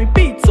clip the pan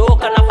repeat, so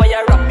can a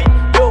fire rapid.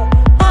 Yo,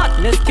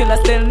 heartless killer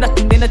still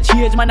nothing they not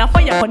change. Man a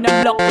fire on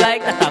them block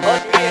like that a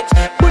gun range.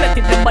 Bullet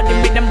in them body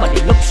make them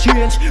body look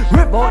strange.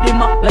 Rev out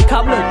them up like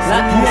a blood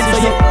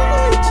clot.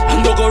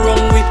 And don't go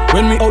wrong with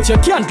when we out, you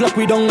can't lock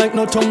we down like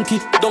no donkey.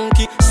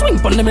 Swing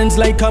pon the men's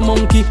like a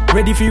monkey.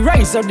 Ready for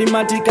rise of the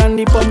matic and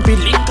the pumpy.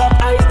 Link up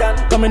eyes down.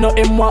 Coming out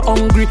them more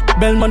hungry.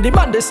 Belmont the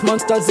baddest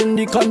monsters in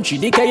the country.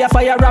 The K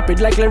fire rapid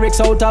like lyrics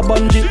out of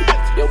bungee.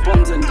 Yo,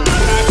 puns and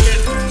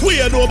we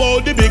know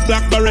about the big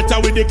black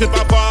Beretta with the clip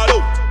of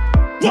follow.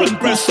 One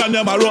press and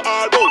them a roll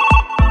all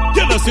out.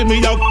 You don't see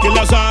me out,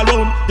 killers all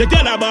around. You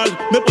get a ball,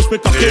 me push me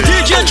cocky.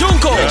 DJ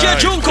Junko, DJ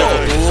Junko.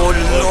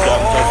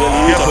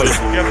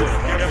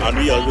 And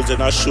we always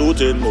in a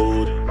shooting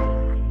mode.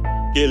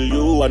 Kill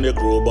you and your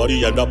crew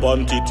body end up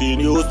on TT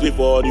news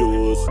before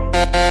news.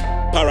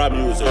 Para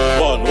music,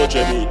 one, what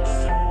you need?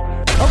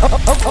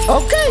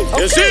 Okay.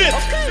 You see it?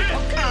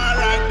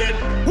 Alright then.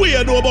 We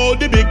know about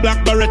the big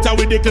black Beretta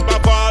with the clip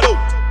of follow.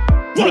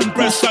 One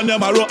press and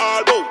them a roll all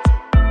out.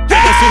 You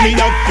don't see me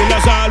out,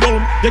 killers all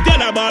around. You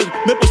get a ball,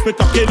 me push me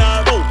talking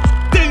all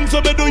out. Things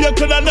we do you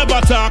coulda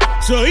never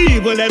talk. So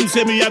evil them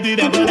say me a the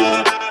devil.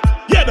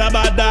 Yeah, the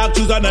bad dog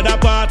choose another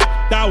part.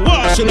 That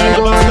war should I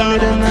never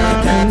start.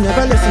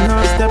 Never listen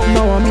or step,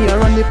 now me I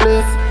run the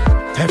place.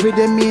 Every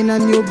day me in a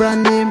new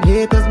brand name.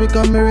 Haters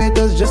become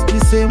haters just the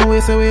same way.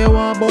 So we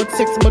want about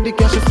sex, but the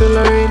cash is still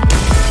a rain.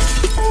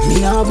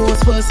 Me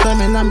almost first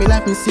time in my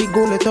life, me see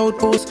goal at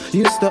outpost.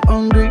 Used to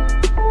hungry,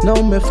 now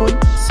me fun,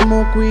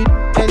 smoke weed.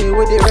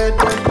 Anyway the red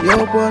one,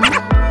 yo one.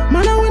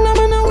 Man a winner,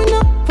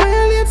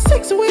 violate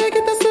sex, where I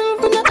get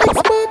myself in a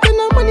expert in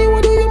a money,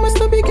 what do you must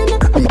have beginner?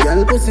 Me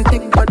girl pussy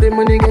thick, but the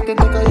money get to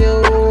take a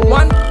yo.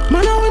 One.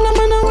 Man a winner,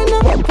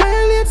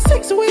 violate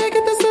sex, where I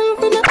get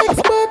myself in a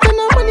expert in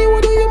a money,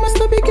 what do you must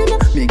have beginner?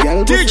 Me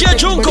girl pussy DJ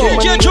Junko,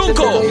 DJ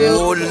Junko.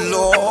 Oh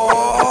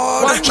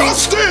Lord,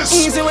 justice.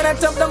 Easy when I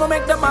tap them, I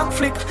make the mark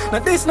flick. Now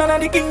this none of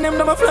the kingdom,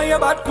 them I fly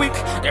about quick.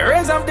 The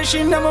rays of the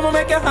sheen, them I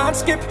make your heart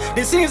skip.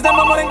 The seas, them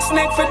I like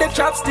snake for the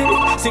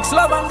chopstick. 6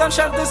 love and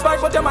gunshot this fight,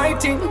 but you're my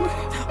thing.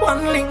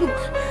 One link,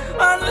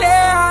 one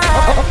layer.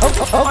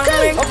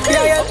 Okay.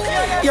 Yeah.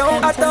 Yo,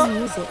 I thought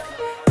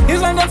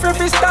it's like them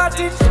free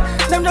started.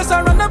 Them just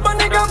a run up on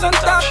the ground and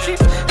start shit.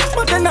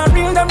 But they're not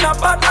real, them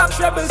not bad apps,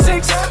 Rebel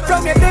 6.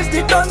 From your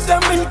dusty guns,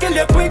 them will kill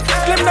you quick.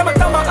 Claim them a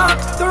come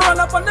out to run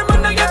up on them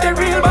and they get the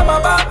real by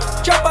my back.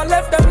 Chopper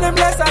left them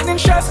limbless and in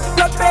stress.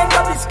 Blood paint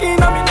up the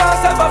skin, and me now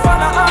self a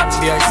fan of art.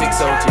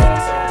 BR6 out here.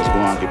 Let's go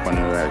and keep on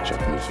the right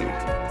track, you see.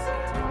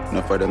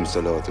 Enough for them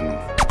sell out, you know.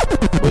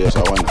 But yes, I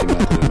want to tell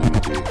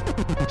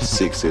them,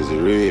 6 is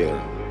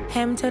real.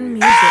 Hampton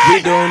Music.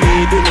 We don't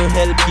need no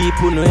help, keep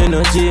no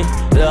energy.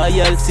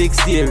 Loyal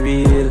 60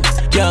 real.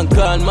 Can't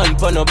call man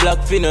for no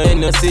black fin no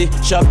NOC.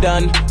 Shop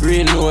down,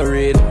 real no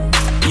real.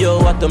 Yo,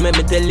 what to make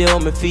me tell you how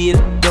me feel?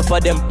 No for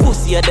them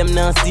pussy or them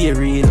not stay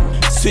real.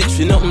 Switch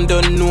for nothing,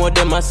 don't know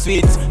them a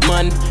sweets.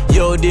 Man,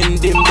 yo, dim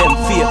them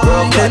fake.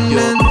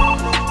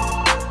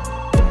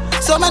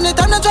 So many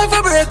times they try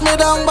to break me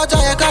down, but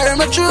I carry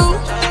me through.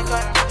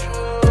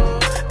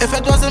 If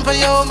it wasn't for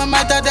you, I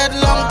might have dead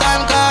long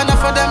time. Cause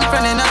enough for them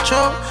friend in a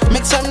true.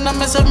 Mix up, no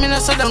mess up, me no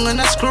so down in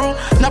a screw.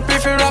 No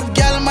prefer up,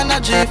 girl, man, a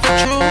J for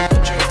true.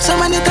 So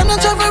many times they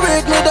try to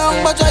break me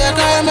down, but I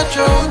carry me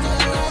through.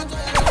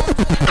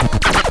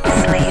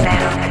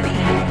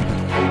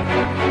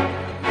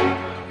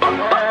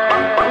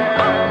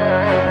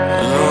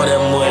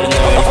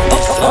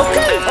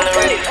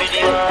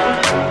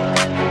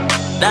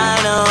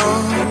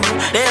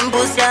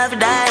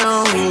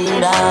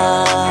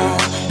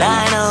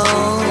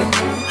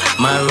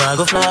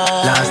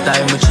 Last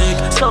time we check,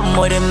 some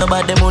of them no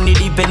bad, them only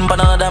depend on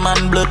another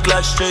man blood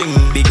clot string.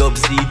 Big up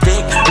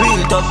Z-Tech,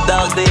 real tough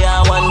dogs, they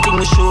are one thing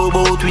to show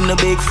about with no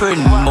big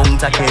friend.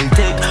 Mount a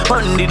Celtic,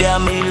 Pondy they are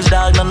males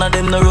dog, none of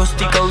them no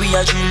rustic, or we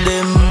a drill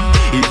them.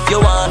 If you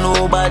want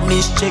no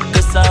badness, check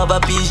the Saba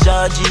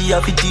P.J.G, you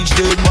have to teach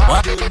them.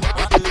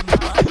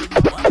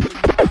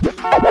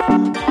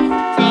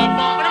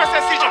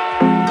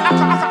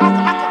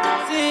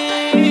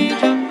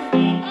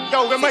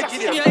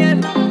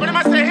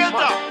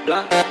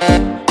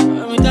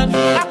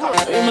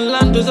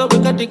 We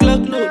got the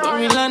Glock load. When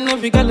we land,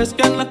 every girl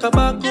scan like a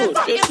barcode.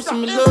 Straight pussy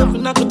me love,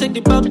 and I could take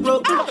the back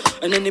road.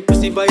 And then the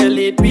pussy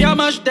violate, we a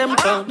mash them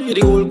down.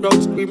 The whole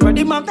crowd scream,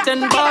 ready Mac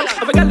 10 ball.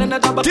 Every girl in the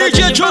top of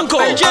DJ Junko,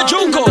 DJ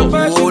Junko.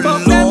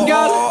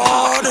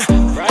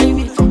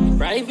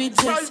 Private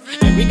jets.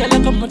 Every girl I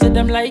come to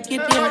them like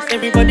it, yes.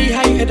 Everybody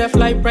high head a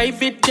fly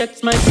private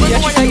jets. My see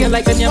I try you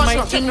like and you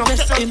might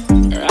invest in.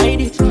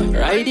 Ride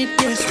it,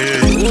 yes.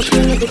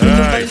 Ocean like a bit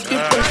of ice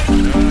skip.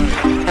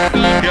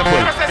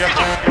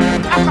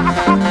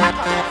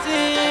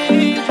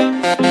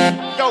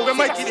 Yo, we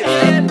might get it.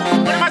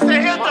 What am I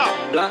saying here, though?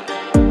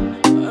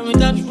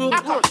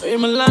 In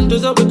my land, we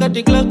got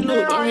the Glock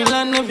load. When we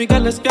land, every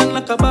girl scan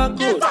like a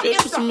barcode. Straight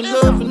pussy me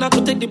love, and I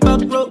could take the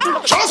back road. And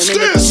then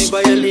the pussy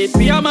violate,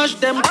 we a mash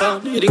them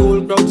down. The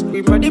whole crowd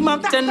scream, ready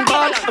Mac 10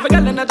 ball. Every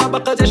girl in the top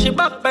because she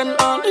back bend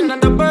on.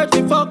 And the birds,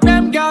 we fuck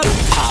them, girl.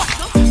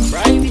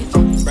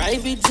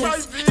 Private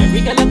jets.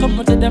 Every girl I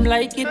come to them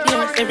like it,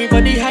 yes.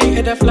 Everybody high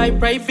head a fly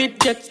private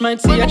jets.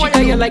 Might see a chick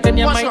you like and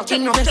you might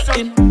invest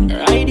in.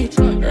 Ride it,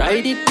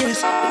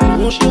 yes.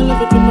 Emotional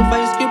love it when my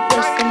vice keep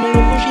pressed. And my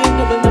love she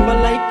never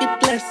like it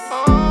less.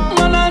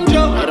 Man and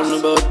Joe, I don't know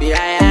about the IL.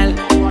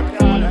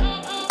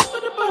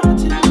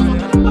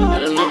 I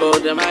don't know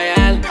about them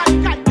IL.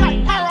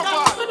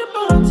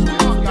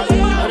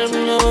 I don't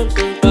know about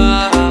them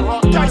bar.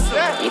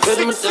 You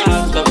better me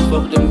talk,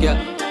 fuck them girl.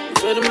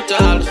 Every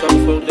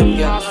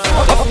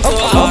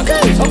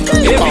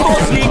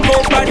house sleep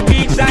out on the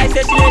beach side.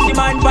 Say she let the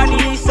man on the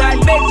east side.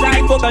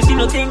 Bedside focus, she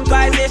no think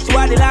twice. Say she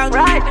want the long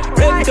ride.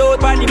 Rev it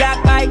out on the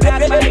black bike.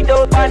 Rev it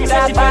out on the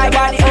black bike.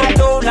 Body in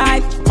her own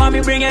life.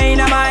 Mommy bring her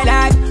into my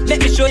life. Let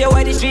me show you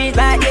what the street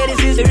like. Yeah, this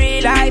is the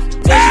real life.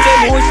 Then she tell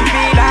me what she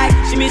feel like.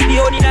 She miss the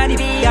holding on the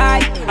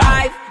beehive.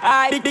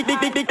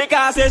 Big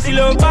because say she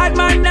love bad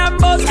man and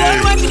boss.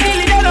 Girl, when she feel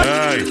it, you know.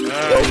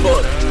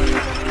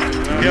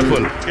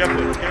 Careful.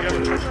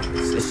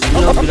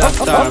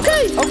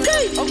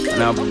 Okay.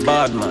 Now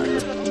bad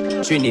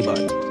man, Trinidad.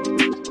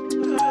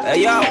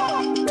 Hey yo,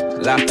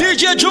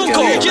 DJ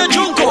Junko.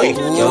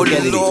 Yo,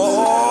 get it.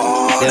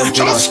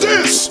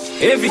 Justice.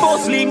 Every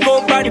house link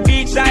up on the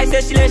beach side.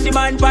 Say she let the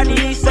man on the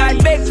east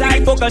side.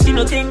 Bedside focus, she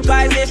no think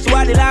twice. Say she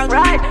want the long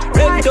ride.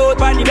 Rev it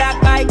out on the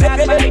black bike. Rev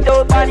it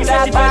out on the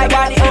black bike.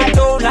 Body in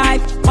her own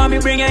life. Mommy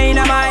bring her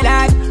into my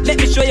life. Let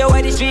me show you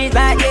what the street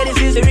like. Yeah, this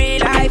is the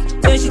real life.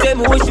 Then she tell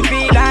me what she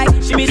feel like.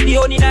 She miss the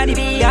honey and the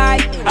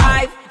beehive.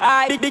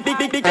 Big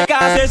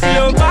because say she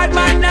love bad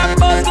man and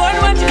boss. Gun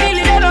when she feel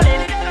it, you know.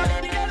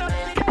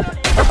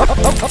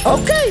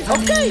 Okay.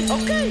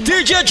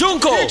 DJ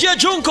Junko.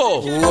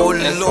 Oh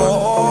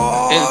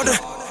Lord.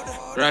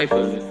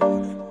 Rifle.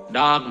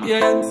 Dog man.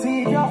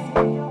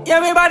 Yeah,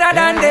 we better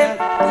than them.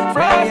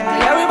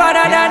 Yeah, we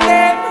better than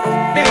them.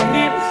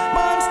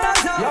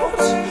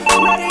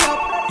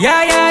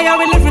 Yeah,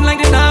 we living like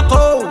the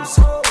narcos.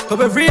 Cause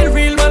we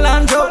real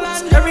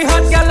Melandros. Every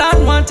hot gal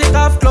and want take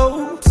off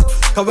clothes.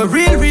 Cause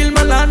we real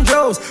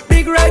Melandros.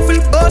 Big rifle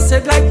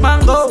busted like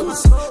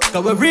mangoes.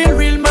 Cause we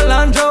real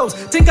Melandros.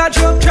 Think I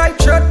joke tripe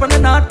shirt when the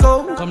knot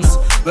comes.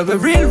 But we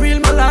real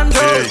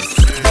Melandros.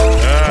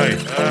 Aye.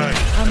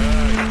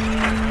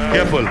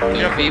 Careful.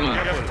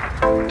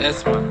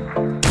 S man.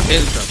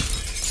 Hilltop.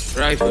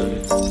 Rifle.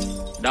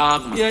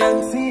 Dog man.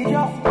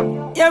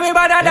 Yeah, we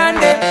better than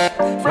them.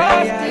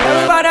 Yeah,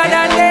 we better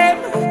than them.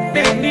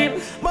 Big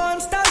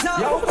monsters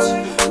out.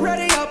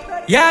 Ready up.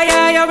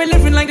 Yeah, we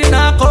living like the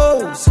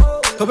narcos.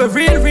 Cause we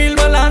real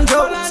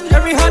Melandros.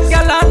 Every hot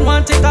gal and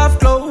want take off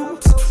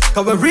clothes.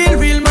 Cause we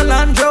real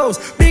Melandros.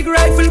 Big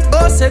rifle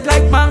busted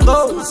like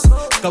mangoes.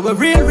 Cause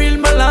we real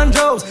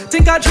Melandros.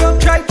 Think I joke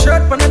tripe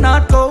shirt when the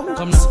knot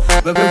comes.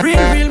 But we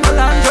real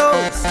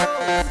Melandros.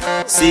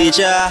 See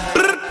ya.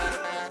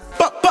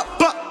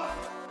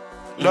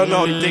 Don't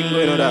know the thing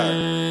going on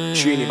there.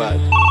 Trinidad.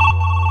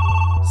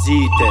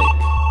 Z-Tech.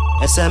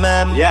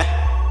 SMM. Yeah.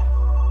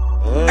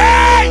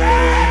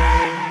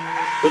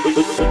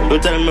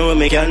 Don't tell me what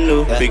me can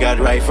do. We got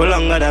rifle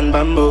longer than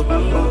bamboo.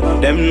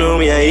 Them know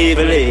me a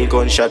evil.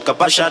 Gunshot, cup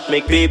a shot,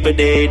 make people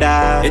they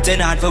die. It's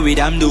not for we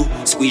damn do.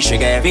 Squeeze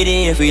trigger every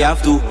day if we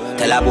have to.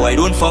 Tell a boy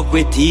don't fuck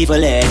with evil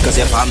head. Cause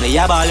your family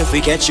a ball if we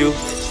catch you.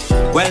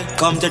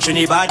 Welcome to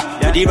Trinidad.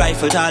 Yeah, the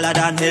rifle taller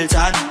than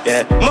Hilton.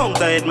 Yeah, Mount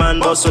Headman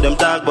boss so them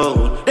talk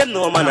about. Them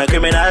no man a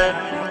criminal.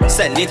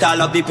 Send it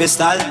all up the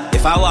pistol.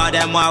 If I want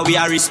them, why we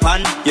a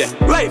respond? Yeah,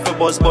 rifle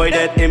boss boy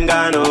dead him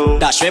gone home.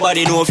 Dash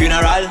everybody no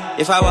funeral.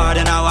 If I want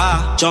an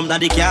hour, jump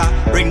down the car,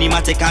 bring the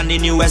matic and the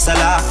new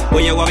SLR.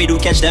 Where you want me to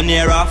catch them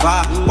near or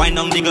far? Wind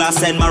down the glass,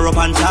 send my rope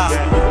and top.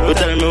 You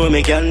tell me what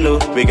me can do.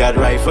 We got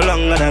rifle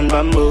longer than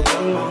bamboo.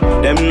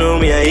 Them know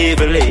me a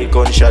evil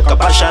gunshot,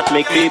 cup a shot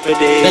make people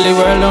day. Tell the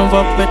world don't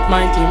fuck with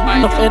my team.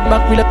 Enough head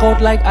back, we look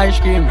out like ice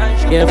cream.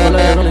 Careful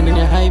of rolling in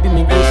your high beam.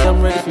 Me goose,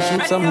 I'm ready to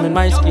shoot something in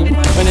my skin.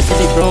 When the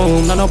city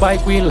chrome, no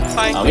bike wheel.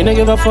 I we don't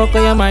give a fuck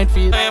how you might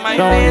feel.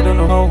 You don't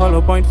know how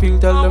hollow point feel.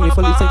 Tell them we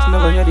fully sex,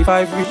 never hear the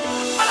 5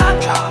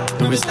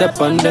 real. We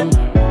step on them,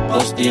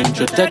 bust the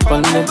intro tech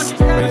on them.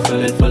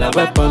 Rifle it full of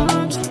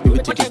weapons. We will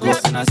take it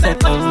close in a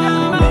second.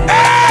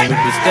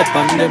 We step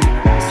on them,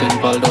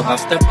 simple don't have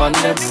step on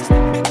them.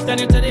 Turn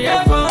it to the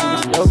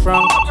headphones, yo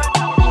Frank.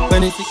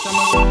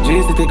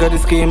 GCT got the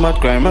scheme at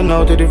crime and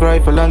out to the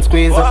rifle and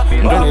squeeze her.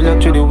 Run it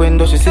up through the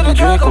window, she see the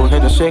Draco.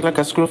 Head a shake like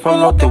a screw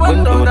fall out the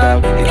window,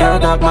 dog. The car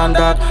dog man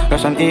dog,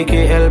 rush an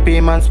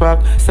AKLP man spark.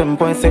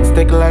 7.6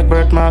 stick like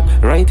birthmark,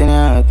 right in your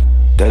heart.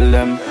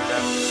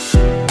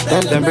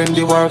 Tell them bring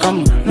the war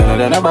come. None of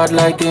them are bad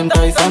like Team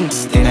Tyson.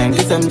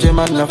 T97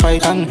 G-man no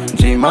fight on.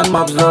 G-man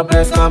mobs low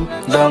place come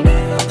down.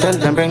 Tell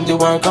them bring the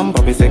war come.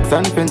 Poppy 6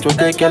 and Finch will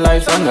take your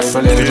life son.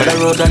 Rifle in for the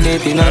road and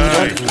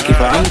 1800. Keep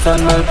a hands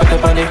on well, put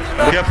up on it.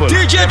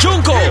 DJ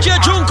Junko.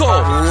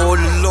 Oh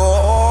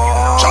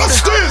Lord.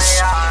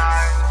 Justice.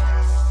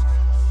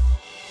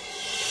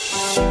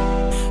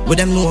 What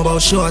them know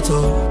about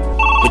Shoto?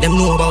 What them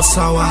know about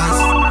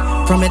Sowers?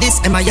 From this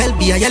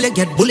MILB, I yell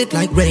get bullet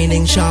like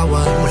raining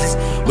showers.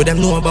 What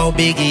them know about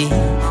Biggie?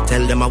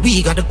 Tell them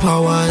we got the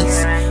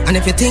powers. And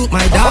if you think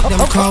my dog, them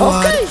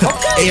coward.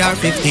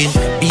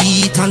 AR-15,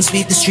 beat and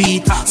sweep the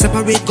street.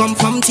 Separate gum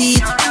from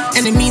teeth.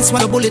 Enemies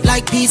swallow bullet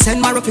like peace. And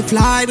my roughy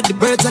fly with the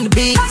birds and the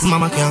bees.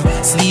 Mama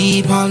can't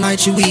sleep all night,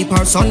 she weep.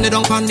 Her son, they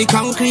don't on the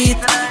concrete.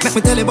 Make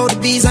me tell you about the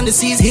bees and the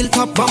seas.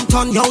 Hilltop,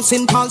 Bumpton, yo,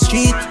 St. Paul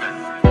Street.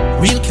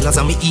 Real killers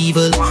and we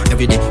evil.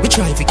 Every day we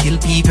try to kill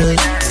people.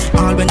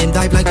 All when them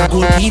dive like a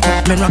old people.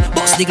 Men run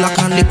bust the Glock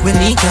and lip when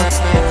naked.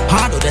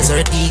 Hard or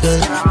desert eagle.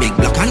 Big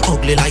black and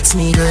ugly like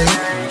Smeagol.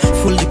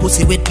 Full the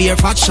pussy with beer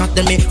fat shot.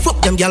 Then me fuck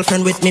them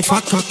girlfriend with me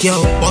fat cock yo.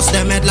 Bust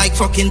them head like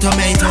fucking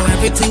tomato.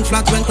 Everything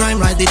flat when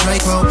crime rise the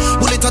Draco.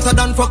 Bullet hotter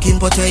than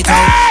fucking potato.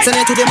 Send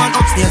it to the man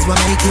upstairs when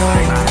I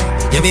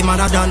cure. Yeah be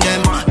madder than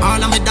them.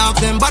 All of me dogs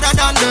them better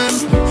than them.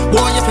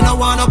 Boy if you no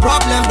want a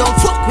problem, don't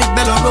fuck with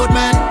Bella Road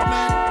man.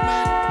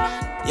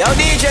 Yo,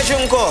 DJ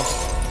Junko,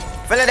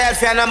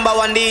 Philadelphia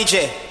 #1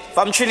 DJ,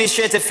 from Trinity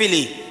straight to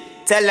Philly.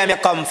 Tell them you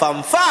come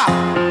from far.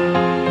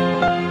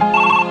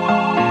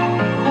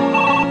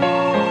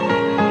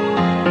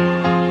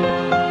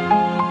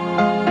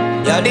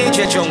 Yo,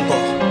 DJ Junko,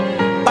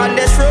 on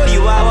this road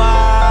you a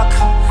walk.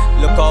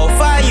 Look how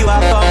far you a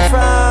come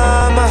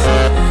from.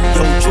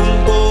 Yo,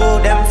 Junko,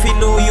 them feel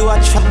know you a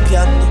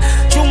champion.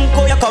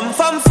 Junko, you come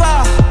from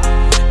far.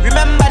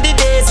 Remember the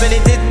days when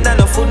it didn't have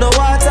no food, no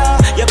water.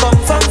 You come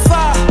from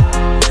far.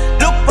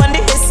 Look on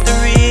the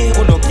history.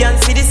 Who no can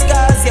see the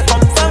scars. You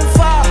come from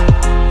far.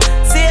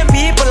 Same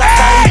people are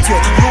fight you.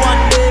 You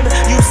and them,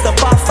 you step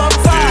off from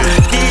far.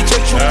 DJ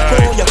Junko,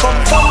 you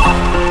come from far.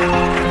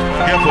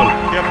 Careful.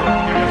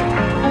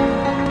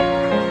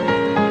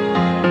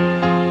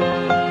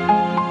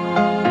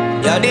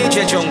 Yo,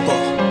 DJ Junko,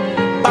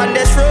 on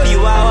this road you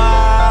a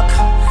walk.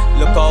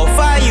 Look how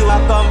far you a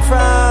come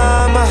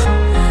from.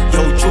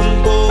 Yo,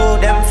 Junko,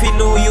 them feel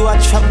know you a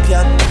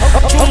champion.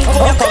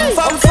 Junko, you come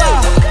from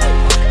far.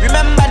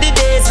 Remember the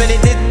days when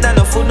it didn't have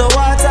no food, no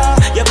water.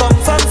 You come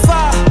from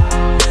far.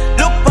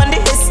 Look on the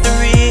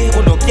history.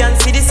 Who no can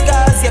see the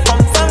scars. You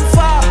come from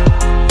far.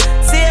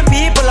 Same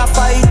people a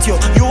fight you.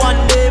 You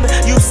and them,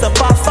 you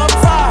step off from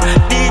far.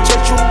 DJ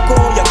Junko,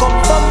 you come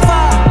from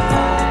far.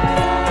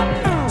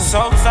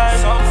 Southside.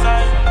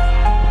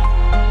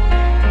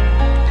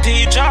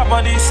 DJ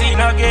on the scene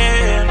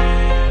again.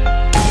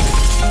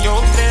 Yo,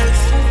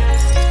 place.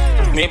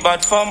 Me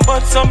bad from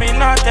but so me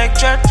not take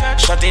jet.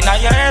 Shot in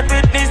your head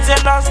with this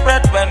jealous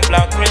breath. When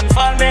black rain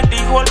fall make the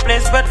whole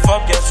place wet.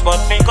 Fuck yes, but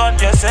me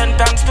got your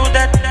sentence to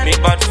death. Me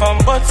bad from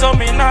but so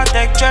me not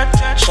take jet.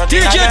 Shot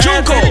in your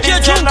head with this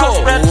jealous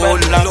breath.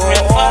 When black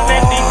rain fall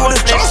make the whole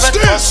place wet.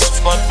 Fuck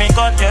yes, but me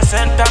got your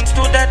sentence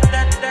to death.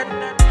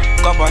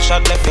 Couple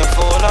shot left you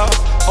fall out.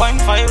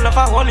 0.5 left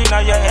a hole in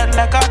your head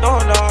like a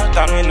donut.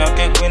 And we no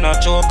kick, we no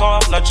choke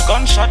off. Notch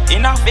gunshot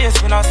in our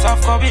face, we no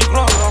soft cause we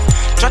grow up.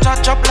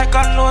 Chop like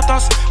a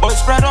lotus. Boy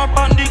spread up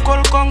on the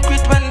cold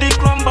concrete when the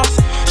crumbles.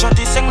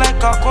 Shotty sing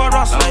like a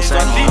chorus. Live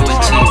and the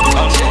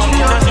chorus.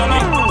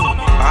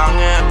 Bang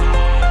it.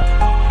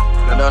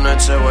 I don't know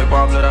say why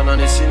Pablo don't know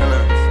the scene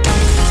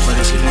but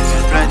the scene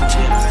is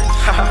plenty.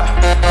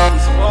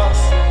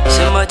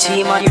 Say my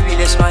team are the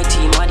realest, my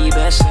team are the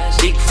best.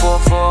 Big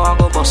 4-4, I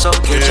go bust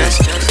out your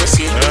chest. Let's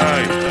see.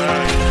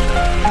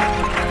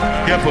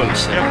 Careful.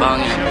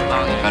 Bang it,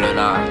 bang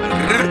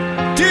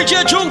it. DJ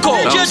DJ Junko.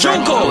 Oh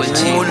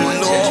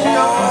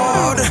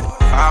Lord,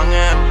 hang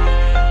him.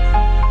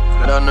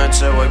 I don't know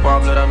say why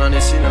Pablo done on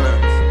the scene,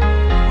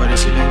 but the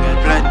ceiling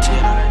get plenty.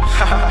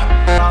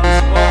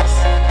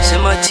 Say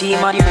my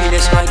team are the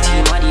realest, my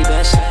team are the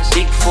best.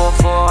 Big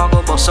 4-4, I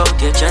go bust out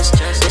your chest.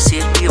 They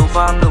say P.O.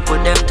 Pablo,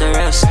 put them to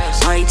rest.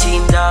 My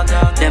team dog,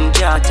 them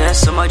can't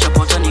test. So much up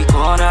out on the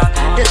corner.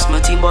 This my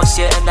team boss,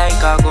 yeah, like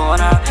a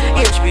goner.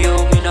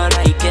 HBO, me not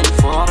like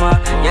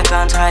informer. You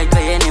can't hide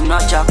playing him,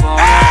 not your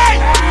corner.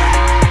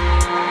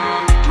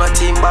 My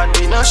team bad,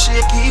 we not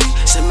shaky.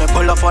 See me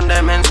pull up on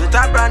them ends with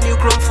a brand new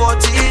Chrome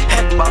 40.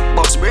 Head back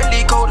box,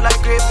 really cold like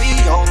gravy.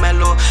 Yo,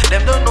 mellow,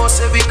 them don't know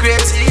say we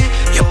crazy.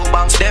 Yo,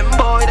 banks, them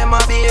boy, them a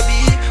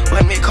baby.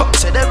 When we come,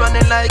 say they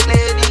running like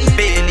Lady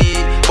Bailey.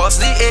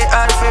 Boss the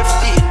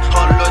AR-15.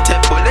 Hollow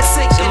tip bullet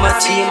sinking. Say my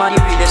team are the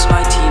realest,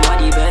 my team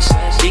are the best.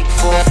 Big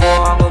 4-4,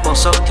 I go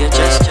bust out your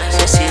chest.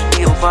 They say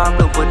P.O.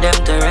 Pablo, put them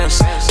to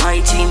rest.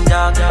 My team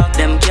dog,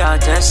 them can't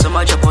test. So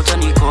much up out on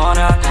the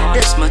corner.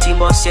 This my team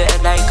boss, yeah,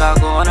 like a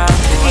goner.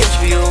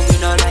 HBO, we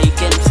not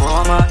like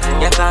informer.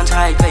 You can't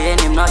hide playing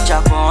him, not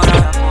your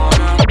corner.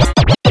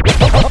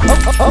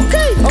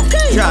 Okay.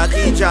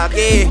 Jockey,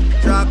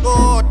 drag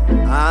out.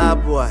 Ah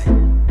boy.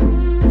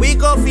 We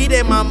go feed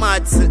them a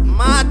mad sitting.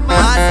 Mad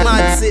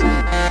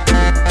sitting.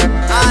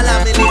 All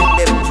of me leave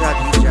them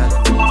jockey.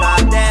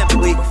 Drag them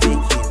quick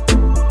thinking.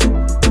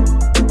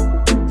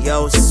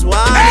 Yo,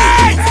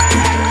 Swanee.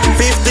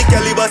 50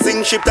 caliber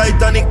sing ship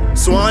Titanic.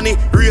 Swanee,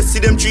 race see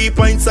them 3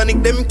 points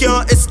Sonic. Them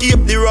can't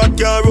escape, the rod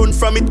can't run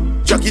from it.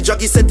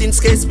 Jockey set in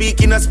skate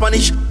speaking a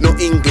Spanish, no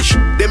English.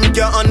 Them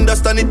can't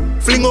understand it.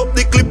 Fling up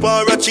the clip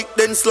or a chick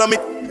then slam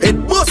it.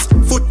 Head bust,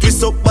 foot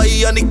twist up by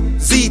Yannick.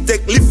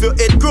 Z-Tech, lift your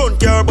head, ground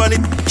carbon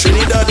it.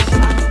 Trinidad.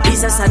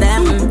 This is a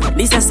them.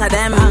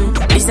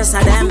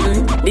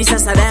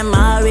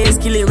 Always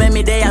kill it when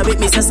me there with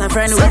me sister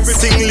friend West.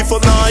 Everything lift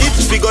up now,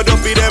 it's figured up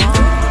with them.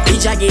 The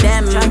jaggy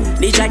them.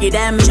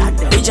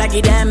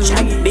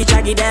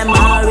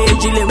 Always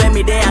kill it when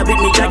me there with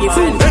me jaggy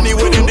friend.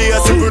 Anyway, them they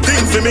are simple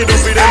things for me do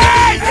for them.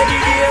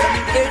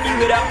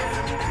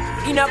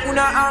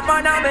 Inakuna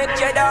amana make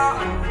cheddar.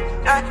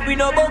 We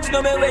no box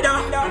no me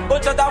weather.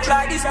 But shut up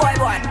like this boy.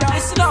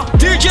 Listen up.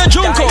 DJ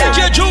Junko. Oh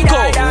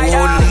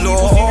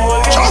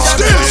Lord,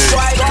 justice.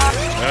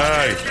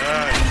 Aye.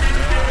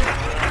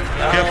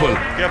 Careful.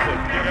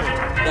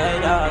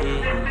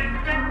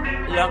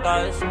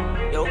 Lockers,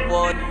 yo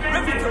boy.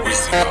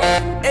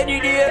 Any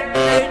day,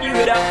 any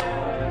weather.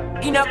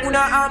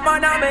 Inakuna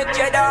amana make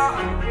cheddar.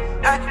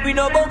 We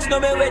no box no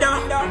me weather.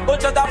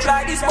 But shut up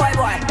like this boy.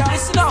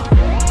 Listen up.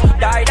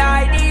 Die.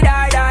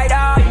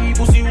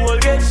 Pussy will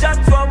get shot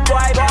from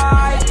boy.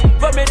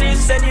 From me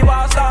this and he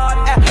was on.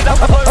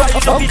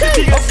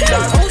 Okay.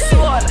 Pussy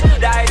will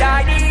die.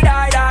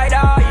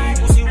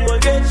 Pussy will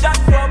get shot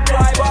from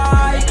boy.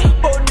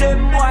 But them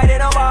boy they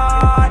no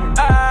bad.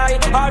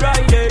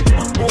 Alright then.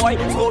 Boy,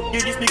 scope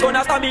this me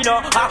gonna stamina.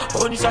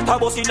 Only shot a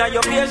bus inna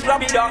your face,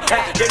 ramida.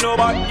 They know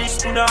about this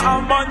tuna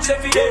and man say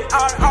fi day.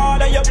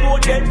 All of your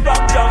blood get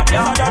fractured.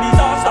 Yeah, that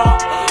disaster.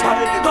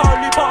 Call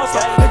the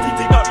pastor.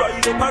 Everything that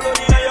rise up and run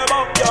inna your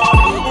backyard.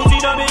 Put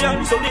inna me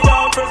hand so the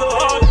down press so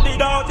hard. The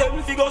dark them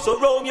figures so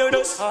round your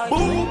nose.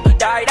 Boom.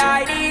 Die.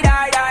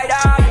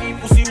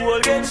 Pussy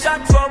will get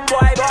shot from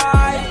boy.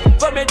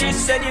 From me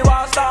this and he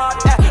was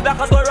start. Like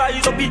a story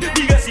rise up the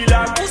biggest hill.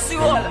 Pussy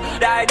will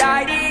die.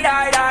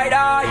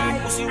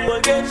 Pussy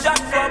will get shot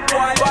from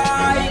boy.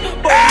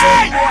 But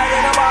boy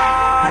in a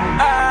man.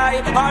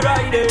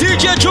 Alright then.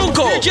 DJ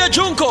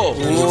Junko.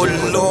 Oh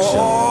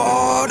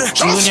Lord,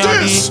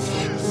 justice.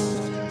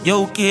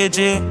 Yo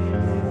KJ,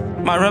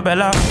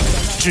 Marabella,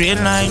 Trail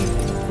 9.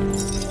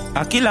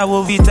 I kill her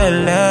what we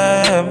tell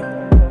them.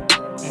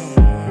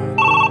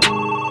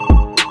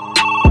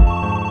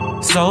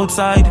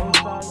 Southside.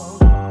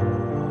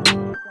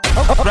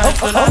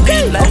 Rifle a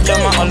beat like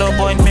drama. Hollow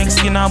point make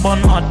skin a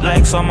bun hot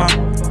like summer.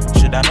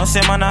 Shoulda no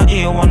say man a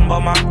A1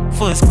 bomber.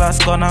 First class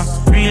gunner,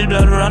 real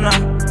blood runner.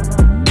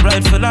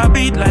 Rifle a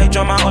beat like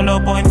drama. Hollow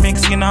point make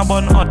skin a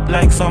bun hot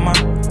like summer.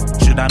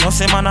 Shoulda no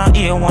say man a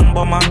A1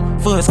 bomber.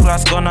 First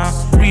class gunner,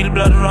 real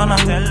blood runner.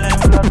 Tell them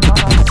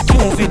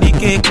move with the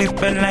cake, clip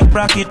pen like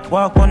bracket.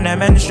 Walk on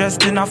them and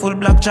dressed in a full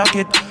black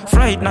jacket.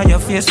 Fright now your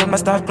face when I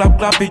start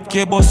clap it.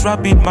 K-boss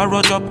rapid, my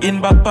road up in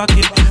back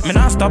pocket. Me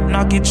not stop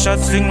knock it, shot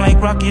swing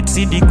like rocket.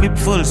 See the clip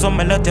full, so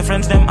me let the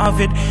friends them have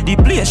it. The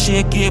place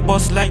shake,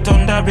 K-boss like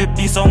thunder rip.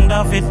 The sound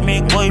of it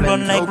make boy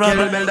run like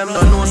rabbit. Them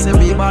don't know say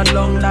we bad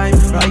long time.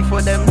 Right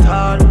for them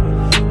tall.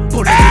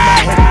 Put it in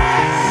my head.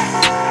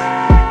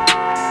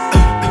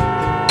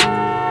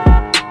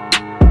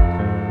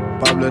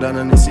 Pablo done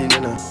on the scene, you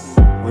know.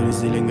 When the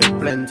ceiling get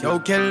plenty. Yo,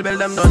 Kill Bell,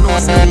 them don't know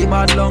say we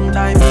bad long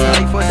time.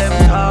 Right for them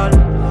tall.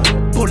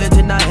 Pull it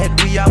in the head,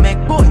 we a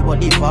make boy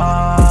body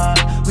fall.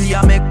 We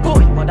a make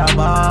boy mother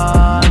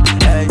ball.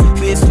 Hey,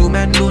 face two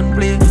men don't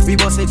play. We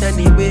bust it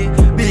anyway.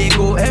 Big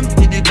go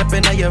empty the clip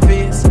in your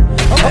face.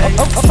 Hey,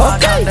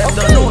 smart and them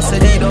don't know say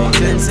they don't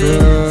sense it.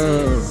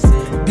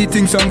 The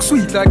Everything song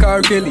sweet like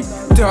R. Kelly.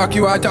 Talk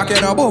you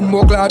attacking a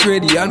bumbo cloud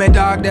ready. And me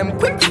dog them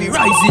quick fi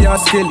risey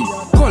and skelly.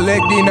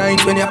 Collect the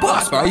nines when you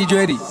pass by each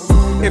ready.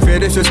 If you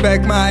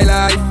disrespect my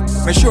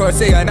life, me sure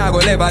say I not go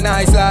live a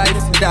nice life.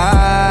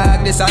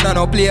 Dog, this I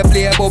no play,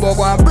 Bobo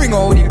go and bring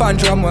out the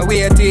punch from we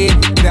waiting.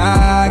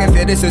 Dog, if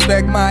you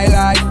disrespect my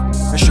life,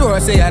 me sure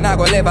say I not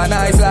go live a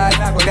nice life.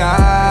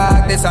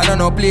 Dog, this I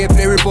no play,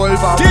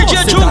 revolver.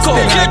 DJ Junko,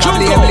 DJ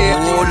Junko.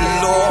 Oh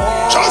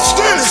Lord,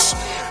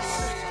 justice.